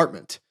dad's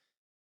apartment,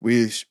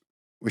 we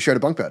shared a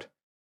bunk bed.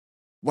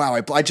 Wow, I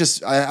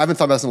haven't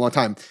thought about this in a long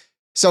time.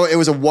 So it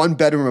was a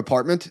 1-bedroom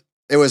apartment.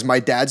 It was my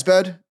dad's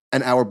bed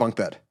and our bunk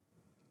bed.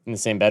 In the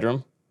same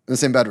bedroom? In the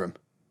same bedroom.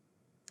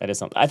 That is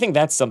something. I think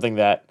that's something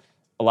that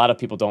a lot of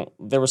people don't.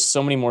 There were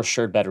so many more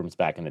shared bedrooms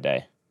back in the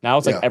day. Now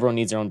it's like everyone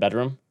needs their own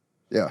bedroom.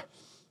 Yeah.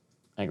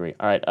 I agree.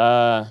 All right.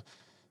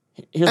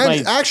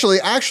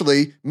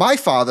 Actually, my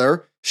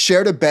father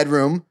shared a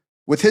bedroom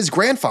with his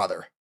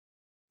grandfather.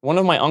 One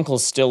of my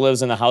uncles still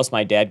lives in the house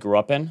my dad grew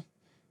up in.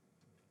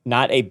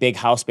 Not a big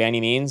house by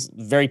any means.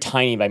 Very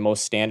tiny by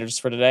most standards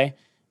for today.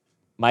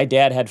 My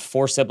dad had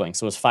 4 siblings,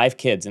 so it was 5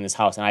 kids in this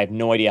house, and I have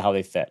no idea how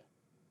they fit.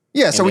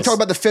 Yeah, so we talk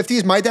about the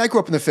 50s. My dad grew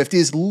up in the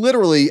 50s,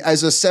 literally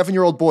as a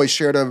 7-year-old boy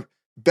shared a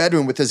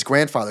bedroom with his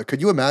grandfather.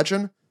 Could you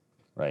imagine?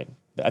 Right.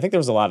 I think there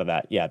was a lot of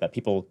that, that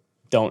people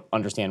don't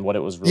understand what it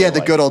was really like. Yeah,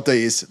 the good old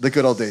days. The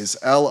good old days.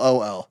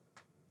 LOL.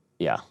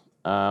 Yeah.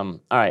 All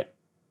right.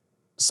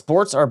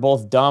 Sports are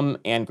both dumb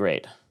and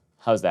great.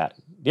 How's that?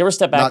 Do you ever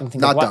step back and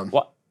think,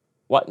 what?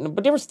 But do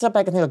you ever step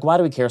back and think, like, why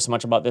do we care so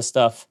much about this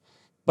stuff?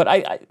 But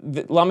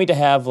allow me to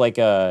have like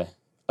a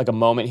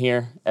moment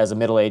here as a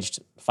middle-aged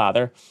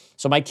father.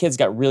 So my kids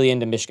got really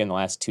into Michigan the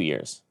last 2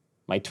 years.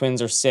 My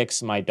twins are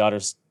 6. My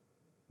daughter's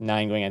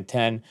 9 going on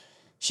 10.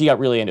 She got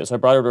really into it. So I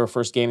brought her to her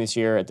first game this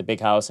year at the big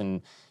house,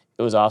 and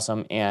it was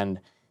awesome. And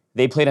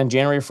they played on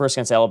January 1st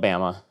against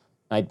Alabama.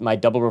 My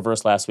double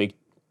reverse last week,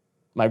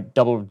 my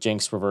double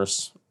jinx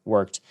reverse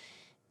worked.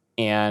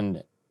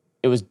 And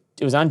it was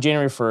on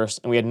January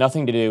 1st, and we had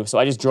nothing to do. So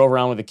I just drove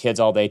around with the kids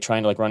all day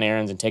trying to like run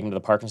errands and take them to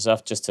the park and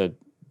stuff just to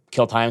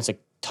kill time, to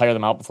tire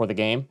them out before the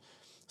game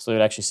so they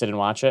would actually sit and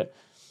watch it.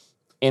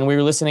 And we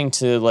were listening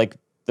to like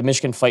the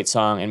Michigan fight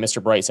song and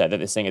Mr. Brightside that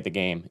they sing at the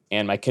game.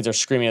 And my kids are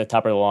screaming at the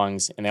top of their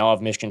lungs, and they all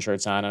have Michigan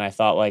shirts on. And I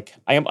thought, like,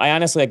 I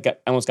honestly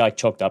almost got like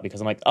choked up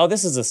because I'm like, oh,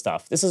 this is the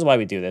stuff. This is why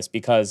we do this,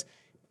 because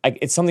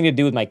it's something to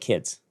do with my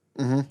kids.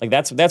 Mm-hmm. Like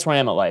that's where I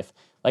am at life.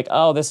 Like,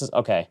 oh, this is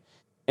okay.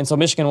 And so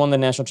Michigan won the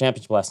national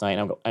championship last night,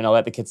 and I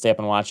let the kids stay up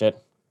and watch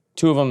it.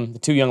 2 of them, the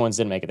 2 young ones,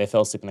 didn't make it. They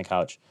fell asleep on the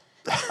couch.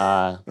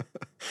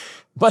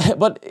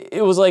 But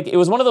it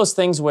was one of those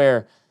things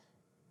where,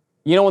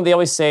 you know, when they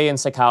always say in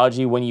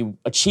psychology, when you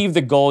achieve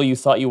the goal you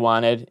thought you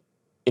wanted,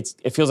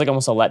 it feels like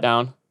almost a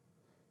letdown,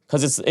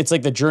 because it's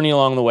like the journey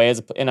along the way.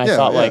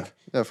 Yeah,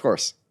 of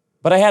course.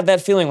 But I had that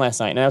feeling last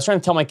night, and I was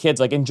trying to tell my kids,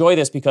 like, enjoy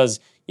this, because,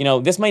 you know,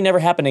 this might never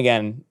happen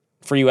again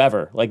for you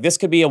ever. Like, this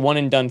could be a one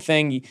and done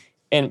thing.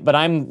 But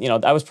I'm,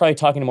 I was probably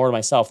talking more to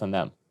myself than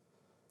them.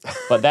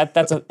 But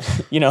that's a,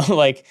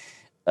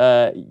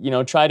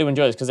 try to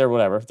enjoy this, because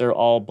they're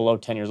all below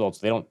 10 years old,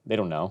 so they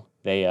don't know.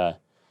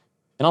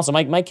 And also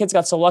my kids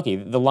got so lucky.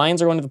 The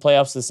Lions are going to the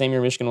playoffs the same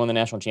year Michigan won the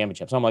national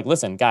championship. So I'm like,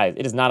 listen, guys,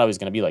 it is not always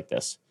going to be like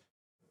this.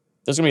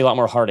 There's going to be a lot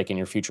more heartache in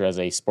your future as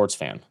a sports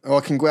fan.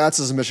 Well, congrats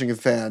as a Michigan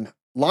fan.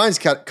 Lions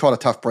caught a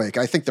tough break.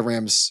 I think the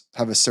Rams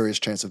have a serious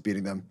chance of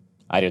beating them.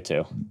 I do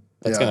too.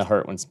 That's going to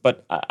hurt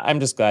but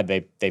I'm just glad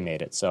they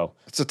made it. So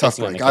it's a tough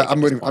break.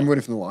 I'm rooting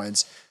for the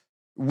Lions.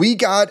 We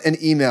got an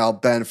email,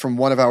 Ben, from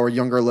one of our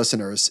younger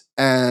listeners,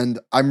 and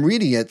I'm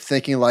reading it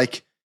thinking,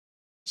 like,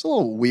 it's a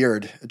little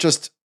weird. It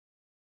just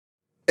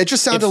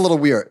sounded a little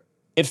weird.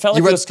 It felt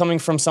like it was coming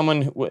from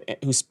someone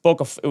who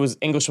spoke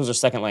English was their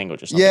second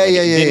language or something. Yeah,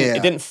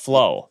 It didn't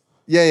flow.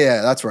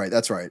 Yeah, that's right.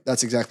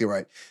 That's exactly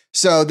right.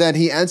 So then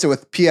he ends it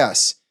with,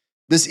 P.S.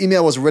 This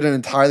email was written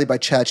entirely by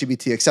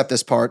ChatGPT, except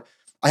this part.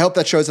 I hope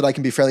that shows that I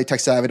can be fairly tech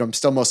savvy, but I'm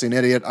still mostly an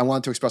idiot. I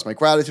wanted to express my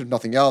gratitude,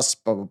 nothing else,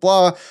 blah, blah,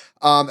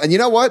 blah. And you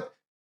know what?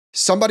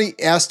 Somebody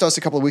asked us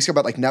a couple of weeks ago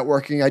about like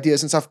networking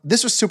ideas and stuff.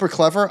 This was super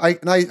clever. I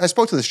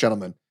spoke to this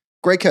gentleman.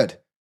 Great kid.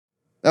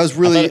 That was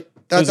really... It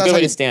was a good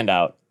way to stand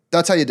out.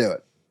 That's how you do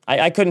it.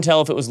 I couldn't tell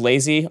if it was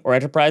lazy or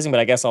enterprising, but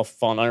I guess I'll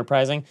fall on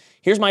enterprising.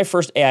 Here's my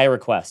first AI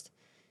request.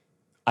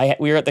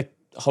 We were at the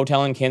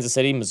hotel in Kansas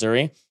City,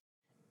 Missouri,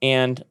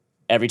 and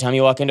every time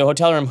you walk into a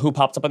hotel room, who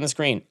pops up on the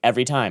screen?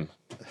 Every time.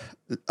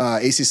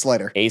 AC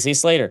Slater. AC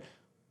Slater.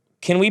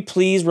 Can we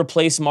please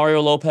replace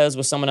Mario Lopez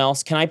with someone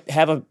else? Can I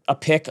have a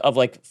pick of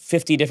like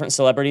 50 different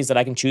celebrities that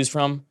I can choose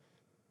from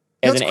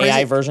as an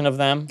AI version of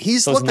them?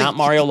 So it's not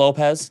Mario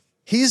Lopez?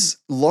 He's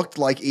looked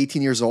like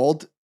 18 years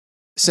old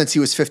since he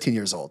was 15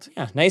 years old.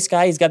 Yeah, nice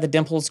guy. He's got the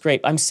dimples.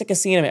 Great. I'm sick of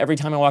seeing him every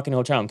time I walk into a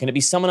hotel room. Can it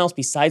be someone else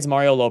besides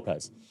Mario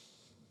Lopez?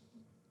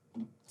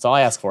 That's all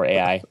I ask for,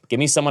 AI. Give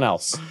me someone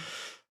else.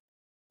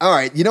 All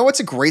right. You know what's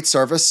a great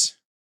service?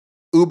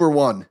 Uber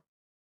One.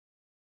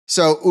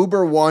 So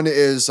Uber One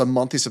is a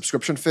monthly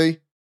subscription fee.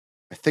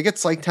 I think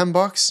it's like $10,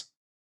 but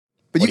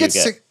What you do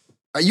get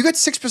you get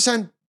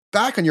 6%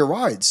 back on your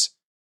rides.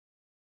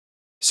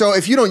 So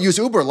if you don't use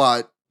Uber a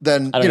lot,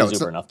 then I don't you know use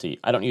Uber enough to.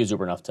 I don't use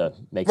Uber enough to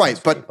make right. sense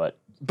for me,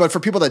 But for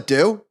people that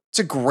do, it's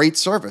a great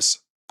service.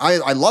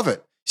 I love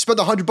it. You spend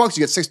 $100,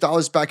 you get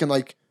 $6 back in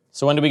like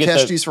so when do we get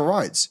cash fees for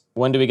rides.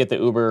 When do we get the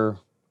Uber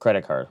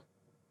credit card?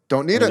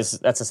 Don't need it.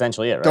 That's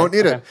essentially it, right? Don't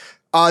need it.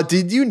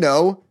 Did you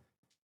know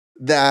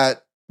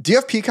that? Do you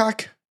have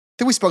Peacock? I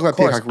think we spoke about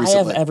Peacock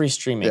recently. I have every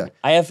streaming. Yeah.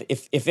 I have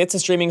if it's a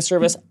streaming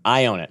service,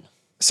 I own it.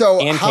 So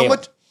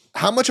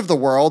how much of the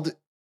world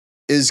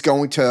is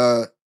going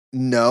to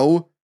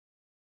know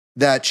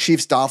that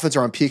Chiefs Dolphins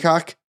are on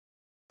Peacock?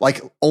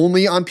 Like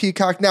only on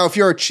Peacock? Now, if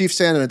you're a Chiefs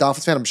fan and a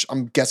Dolphins fan,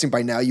 I'm guessing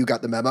by now you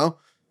got the memo.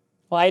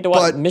 Well, I had to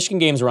watch. Michigan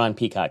games were on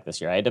Peacock this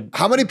year.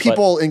 How many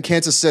people in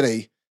Kansas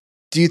City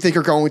do you think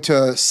are going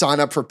to sign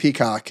up for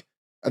Peacock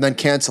and then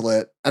cancel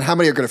it? And how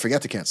many are going to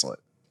forget to cancel it?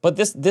 But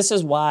this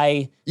is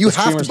why you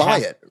have to buy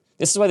it.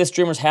 This is why the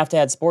streamers have to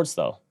add sports,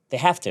 though. They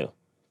have to.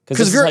 Because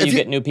this is how you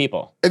get new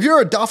people. If you're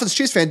a Dolphins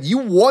Chiefs fan, you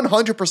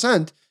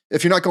 100%,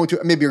 if you're not going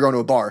to, maybe you're going to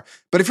a bar,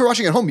 but if you're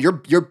watching at home,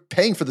 you're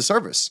paying for the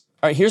service.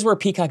 All right, here's where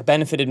Peacock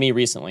benefited me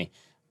recently.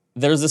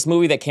 There's this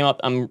movie that came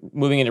up. I'm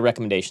moving into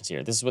recommendations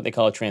here. This is what they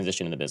call a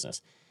transition in the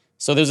business.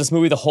 So there's this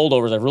movie, The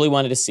Holdovers, I really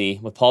wanted to see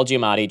with Paul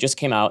Giamatti. It just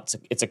came out.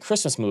 It's a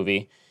Christmas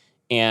movie,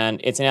 and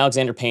it's an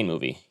Alexander Payne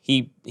movie.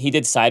 He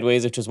did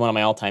Sideways, which is one of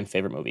my all-time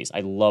favorite movies.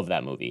 I love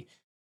that movie.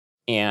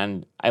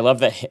 And I love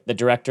that the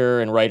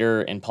director and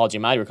writer and Paul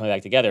Giamatti were coming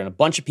back together. And a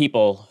bunch of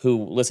people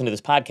who listen to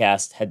this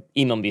podcast had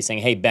emailed me saying,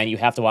 hey, Ben, you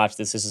have to watch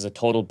this. This is a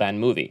total Ben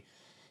movie.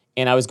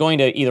 And I was going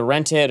to either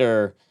rent it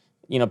or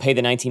pay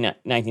the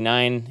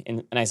 $19.99.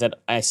 And I said,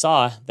 I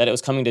saw that it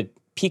was coming to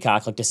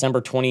Peacock like December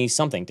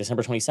 27th.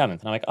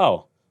 And I'm like,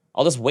 oh,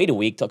 I'll just wait a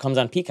week till it comes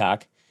on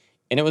Peacock.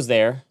 And it was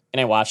there. And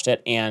I watched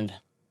it and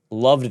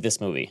loved this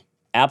movie.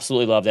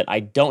 Absolutely loved it. I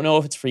don't know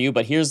if it's for you,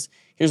 but here's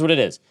what it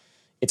is.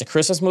 It's a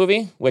Christmas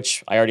movie,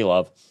 which I already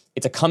love.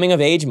 It's a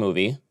coming-of-age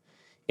movie.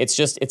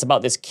 It's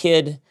about this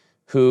kid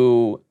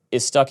who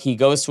is stuck. He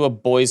goes to a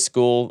boys'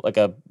 school, like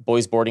a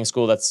boys' boarding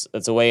school that's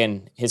away,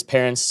 and his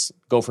parents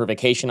go for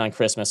vacation on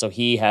Christmas, so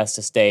he has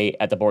to stay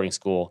at the boarding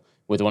school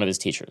with one of his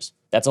teachers.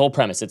 That's the whole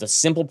premise. It's a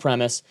simple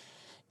premise,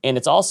 and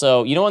it's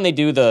also, when they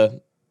do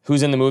the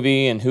who's in the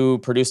movie and who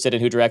produced it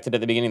and who directed it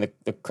at the beginning,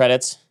 the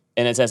credits,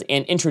 and it says,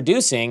 and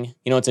introducing,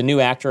 it's a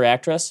new actor or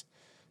actress.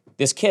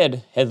 This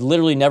kid had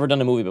literally never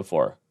done a movie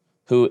before,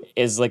 who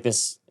is like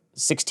this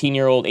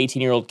 16-year-old,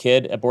 18-year-old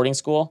kid at boarding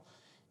school,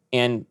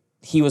 and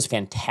he was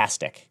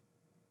fantastic.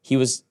 He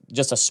was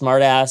just a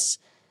smart-ass,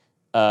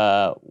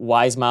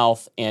 wise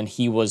mouth, and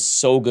he was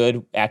so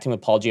good acting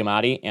with Paul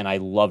Giamatti, and I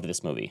loved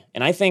this movie.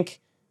 And I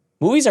think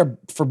movies are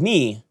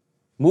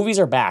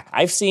back.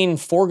 I've seen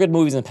 4 good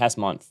movies in the past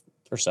month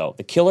or so.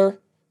 The Killer,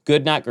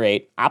 good, not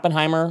great.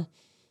 Oppenheimer,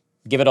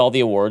 give it all the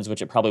awards,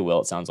 which it probably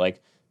will, it sounds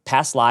like.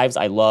 Past Lives,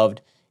 I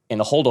loved. And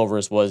The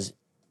Holdovers was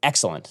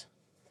excellent.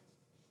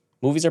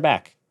 Movies are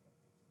back.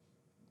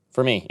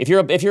 For me. If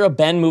you're a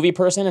Ben movie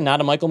person and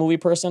not a Michael movie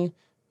person,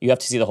 you have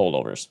to see The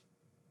Holdovers.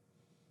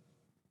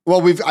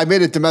 Well, I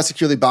made a domestic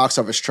yearly box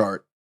office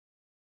chart.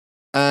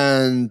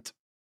 And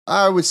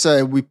I would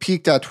say we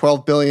peaked at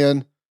 12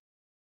 billion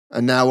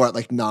and now we're at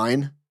like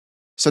 9.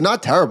 So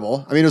not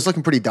terrible. I mean, it was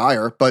looking pretty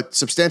dire, but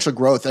substantial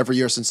growth every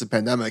year since the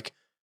pandemic.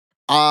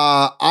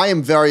 I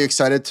am very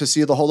excited to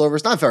see The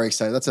Holdovers. Not very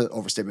excited. That's an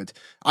overstatement.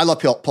 I love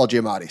Paul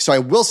Giamatti. So I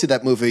will see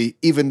that movie,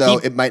 even though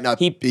it might not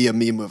be a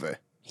me movie.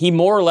 He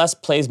more or less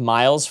plays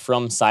Miles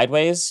from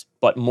Sideways,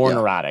 but more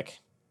neurotic.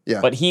 Yeah.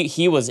 But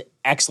he was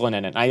excellent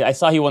in it. I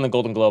thought he won the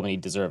Golden Globe and he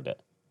deserved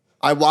it.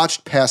 I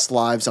watched Past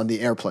Lives on the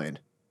airplane.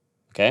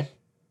 Okay.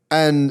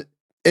 And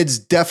it's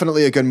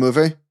definitely a good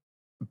movie,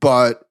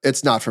 but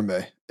it's not for me.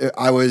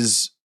 I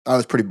was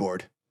pretty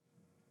bored.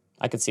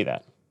 I could see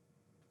that.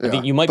 Yeah. I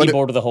think you might be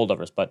bored with The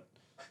Holdovers, but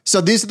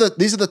so these are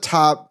the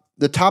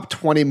top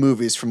 20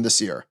 movies from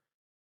this year.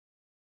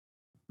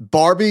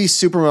 Barbie,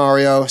 Super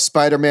Mario,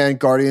 Spider-Man,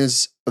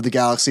 Guardians of the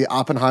Galaxy,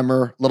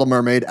 Oppenheimer, Little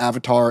Mermaid,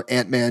 Avatar,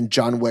 Ant-Man,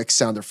 John Wick,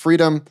 Sound of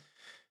Freedom,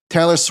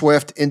 Taylor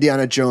Swift,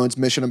 Indiana Jones,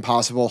 Mission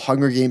Impossible,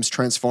 Hunger Games,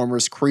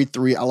 Transformers, Creed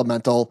 3,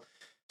 Elemental,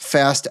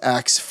 Fast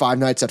X, Five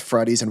Nights at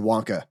Freddy's, and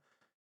Wonka.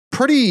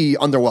 Pretty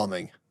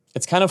underwhelming.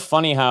 It's kind of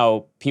funny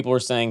how people were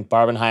saying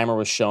Barbenheimer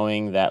was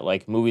showing that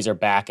like movies are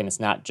back and it's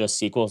not just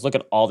sequels. Look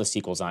at all the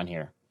sequels on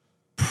here.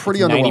 Pretty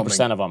underwhelming.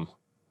 90% of them.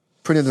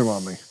 Pretty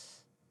underwhelming.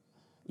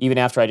 Even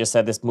after I just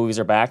said this movies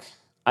are back.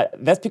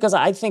 That's because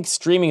I think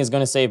streaming is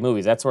going to save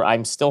movies. That's where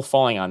I'm still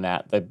falling on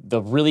that.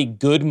 The really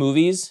good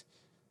movies,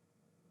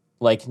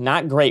 like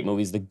not great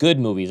movies, the good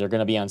movies are going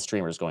to be on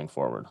streamers going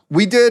forward.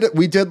 We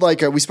did like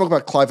we spoke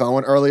about Clive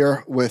Owen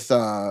earlier with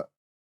that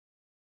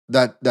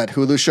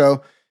Hulu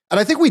show. And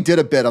I think we did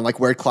a bit on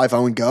like where'd Clive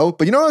Owen go.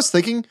 But you know what I was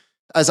thinking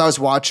as I was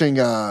watching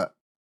Home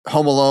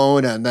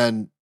Alone and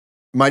then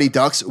Mighty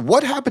Ducks?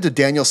 What happened to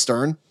Daniel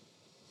Stern?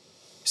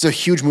 He's a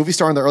huge movie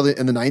star in the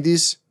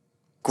 90s.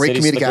 Great City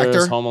comedic Slickers,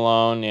 actor. Home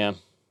Alone, yeah.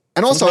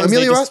 And also Sometimes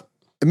they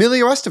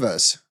Emilio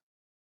Estevez.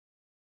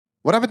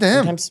 What happened to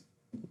him?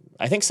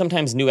 I think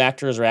sometimes new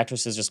actors or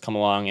actresses just come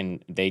along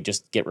and they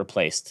just get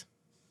replaced.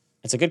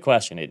 It's a good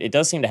question. It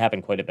does seem to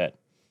happen quite a bit.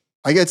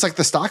 It's like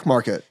the stock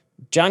market.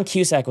 John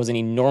Cusack was an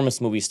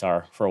enormous movie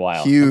star for a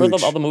while. Huge.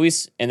 Remember all the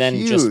movies? And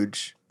then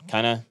just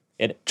kind of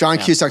it. John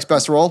Cusack's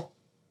best role?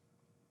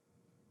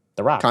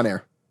 The Rock. Con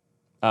Air.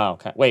 Oh,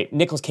 okay. Wait,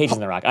 Nicolas Cage is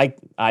in The Rock.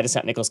 I just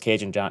got Nicolas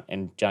Cage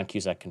and John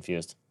Cusack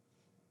confused.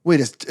 Wait,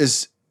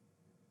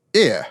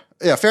 yeah,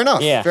 fair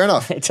enough. Yeah. Fair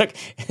enough. It took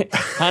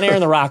Con Air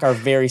and The Rock are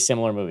very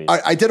similar movies.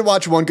 I did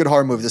watch one good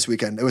horror movie this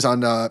weekend. It was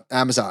on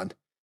Amazon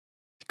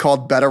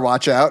called Better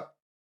Watch Out.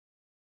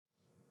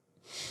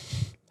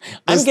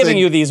 I'm giving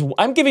you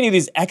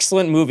these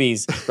excellent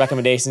movies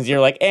recommendations. You're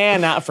like,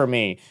 not for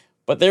me.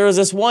 But there was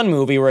this one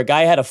movie where a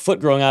guy had a foot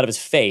growing out of his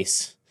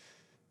face.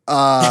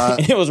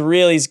 It was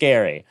really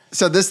scary.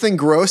 So this thing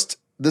grossed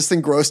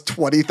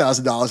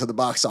 $20,000 at the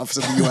box office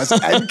in the U.S.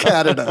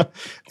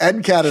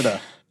 and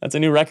Canada. That's a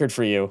new record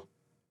for you.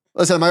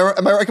 Listen,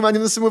 am I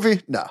recommending this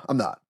movie? No, I'm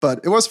not.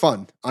 But it was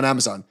fun on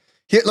Amazon.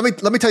 Here, let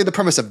me tell you the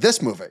premise of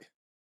this movie.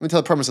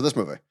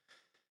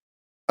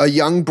 A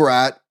young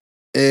brat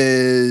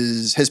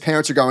his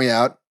parents are going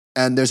out,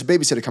 and there's a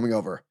babysitter coming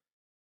over,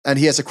 and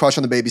he has a crush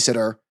on the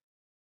babysitter,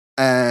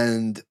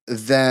 and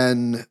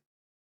then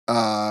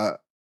the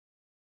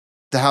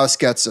house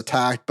gets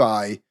attacked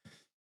by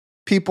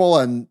people,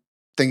 and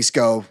things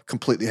go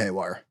completely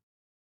haywire.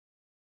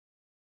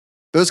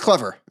 It was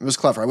clever.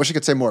 I wish I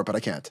could say more, but I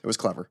can't. It was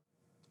clever.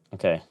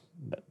 Okay,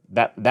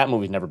 that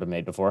movie's never been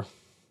made before.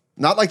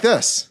 Not like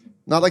this.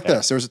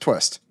 This. There was a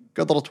twist.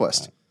 Good little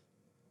twist.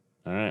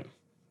 All right.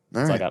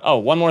 All right. I got. Oh,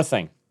 one more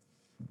thing.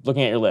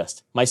 Looking at your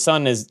list, my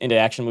son is into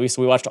action movies,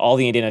 so we watched all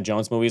the Indiana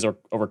Jones movies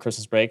over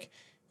Christmas break,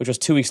 which was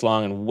 2 weeks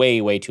long and way,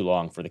 way too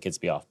long for the kids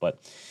to be off.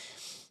 But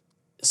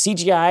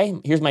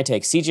CGI, here's my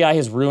take. CGI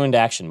has ruined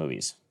action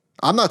movies.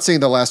 I'm not seeing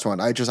the last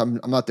one. I'm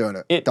not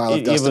doing it. Dial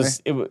of Destiny.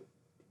 It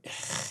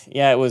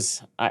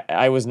was.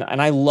 I was,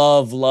 and I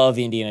love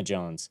the Indiana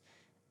Jones.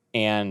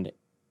 And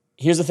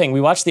here's the thing: we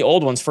watched the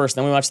old ones first,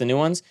 then we watched the new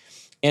ones,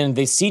 and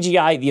the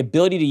CGI, the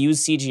ability to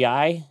use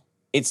CGI,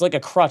 it's like a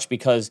crutch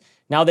because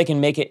now they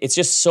can make it. It's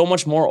just so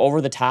much more over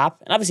the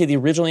top. And obviously, the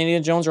original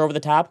Indiana Jones are over the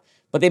top,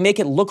 but they make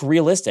it look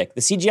realistic.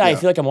 The CGI, I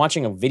feel like I'm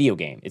watching a video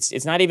game.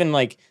 It's not even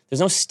like there's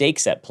no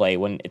stakes at play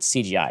when it's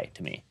CGI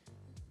to me.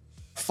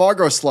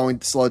 Fargo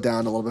slowed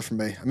down a little bit for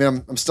me. I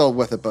mean, I'm still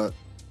with it, but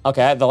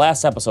okay. The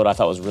last episode I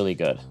thought was really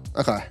good.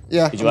 Okay,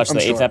 yeah. Did you watch the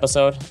 8th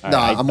episode? No,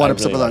 I'm 1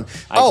 episode behind.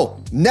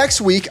 Next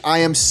week I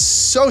am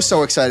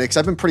so excited because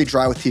I've been pretty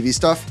dry with TV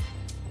stuff.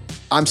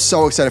 I'm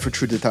so excited for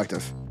True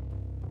Detective.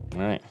 All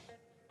right.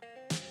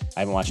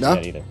 I haven't watched it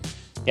yet either.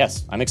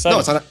 Yes, I'm excited.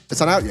 No, it's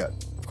not out yet.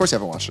 Of course you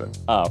haven't watched it.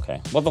 Oh,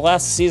 okay. Well, the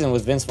last season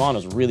with Vince Vaughn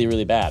was really,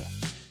 really bad.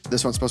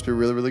 This one's supposed to be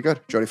really, really good.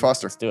 Jodie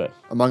Foster. Let's do it.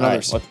 Among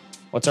others. Right.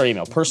 What's our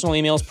email? Personal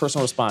emails,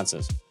 personal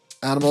responses.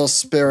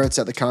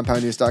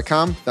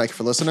 Animalspirits@thecompoundnews.com. Thank you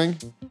for listening.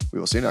 We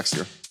will see you next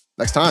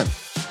time.